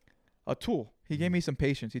a tool. He gave me some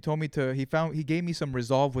patience. He told me he gave me some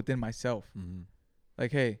resolve within myself. Mm-hmm.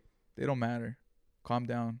 Like, hey, they don't matter. Calm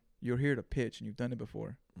down. You're here to pitch and you've done it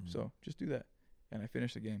before. Mm-hmm. So just do that. And I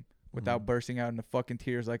finished the game without bursting out into fucking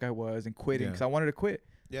tears like I was and quitting because I wanted to quit.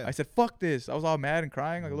 Yeah. I said, fuck this. I was all mad and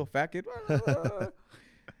crying like a little fat kid.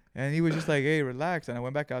 And he was just like, hey, relax. And I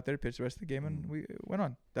went back out there, pitched the rest of the game, and we went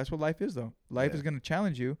on. That's what life is, though. Life is going to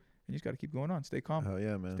challenge you, and you just got to keep going on. Stay calm. Oh,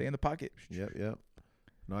 yeah, man. Stay in the pocket. Yep.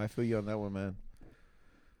 No, I feel you on that one, man.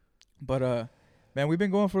 But, man, we've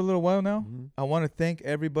been going for a little while now. Mm-hmm. I want to thank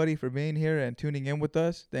everybody for being here and tuning in with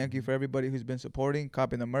us. Thank you for everybody who's been supporting,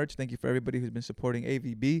 copying the merch. Thank you for everybody who's been supporting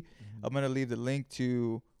AVB. Mm-hmm. I'm going to leave the link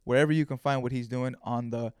to wherever you can find what he's doing on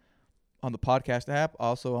the podcast app,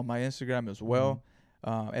 also on my Instagram as well.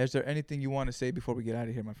 Is there anything you want to say before we get out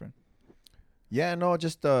of here, my friend? Yeah, no,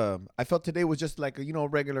 just I felt today was just like a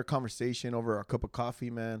regular conversation over a cup of coffee,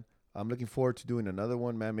 man. I'm looking forward to doing another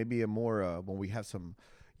one, man. Maybe a more when we have some,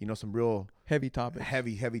 some real heavy topics.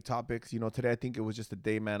 Heavy topics. Today I think it was just a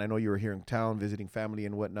day, man. I know you were here in town visiting family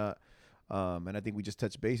and whatnot, and I think we just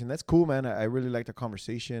touched base, and that's cool, man. I really liked the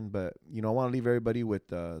conversation, but I want to leave everybody with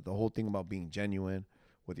the whole thing about being genuine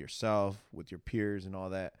with yourself, with your peers, and all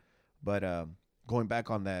that. But going back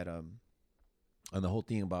on that, on the whole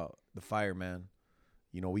thing about the fire, man,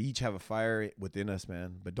 we each have a fire within us,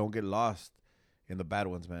 man, but don't get lost in the bad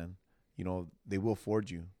ones, man. They will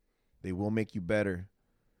forge you. They will make you better.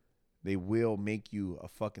 They will make you a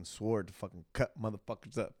fucking sword to fucking cut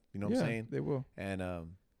motherfuckers up. You know what I'm saying? They will. And,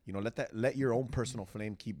 let your own personal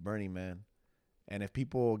flame keep burning, man. And if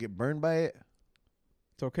people get burned by it,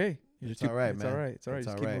 it's okay. It's all right, man. It's all right. It's all right.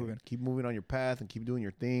 Just keep moving. Keep moving on your path and keep doing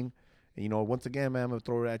your thing. And, once again, man, I'm going to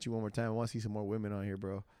throw it at you one more time. I want to see some more women on here,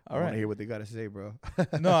 bro. I want to hear what they got to say, bro.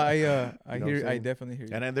 No, I definitely hear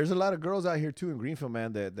you. And there's a lot of girls out here, too, in Greenfield,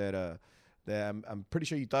 man, that I'm pretty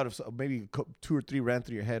sure you thought of maybe 2 or 3 ran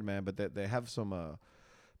through your head, man, but that they have some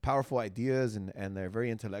powerful ideas and they're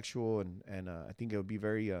very intellectual. And I think it would be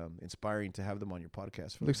very inspiring to have them on your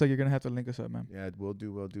podcast. Looks like you're going to have to link us up, man. Yeah, we'll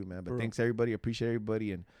do, man. But thanks, everybody. Appreciate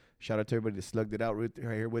everybody. And shout out to everybody that slugged it out right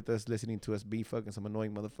here with us, listening to us be fucking some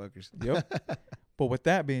annoying motherfuckers. Yep. But with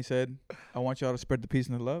that being said, I want y'all to spread the peace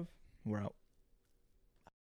and the love. We're out.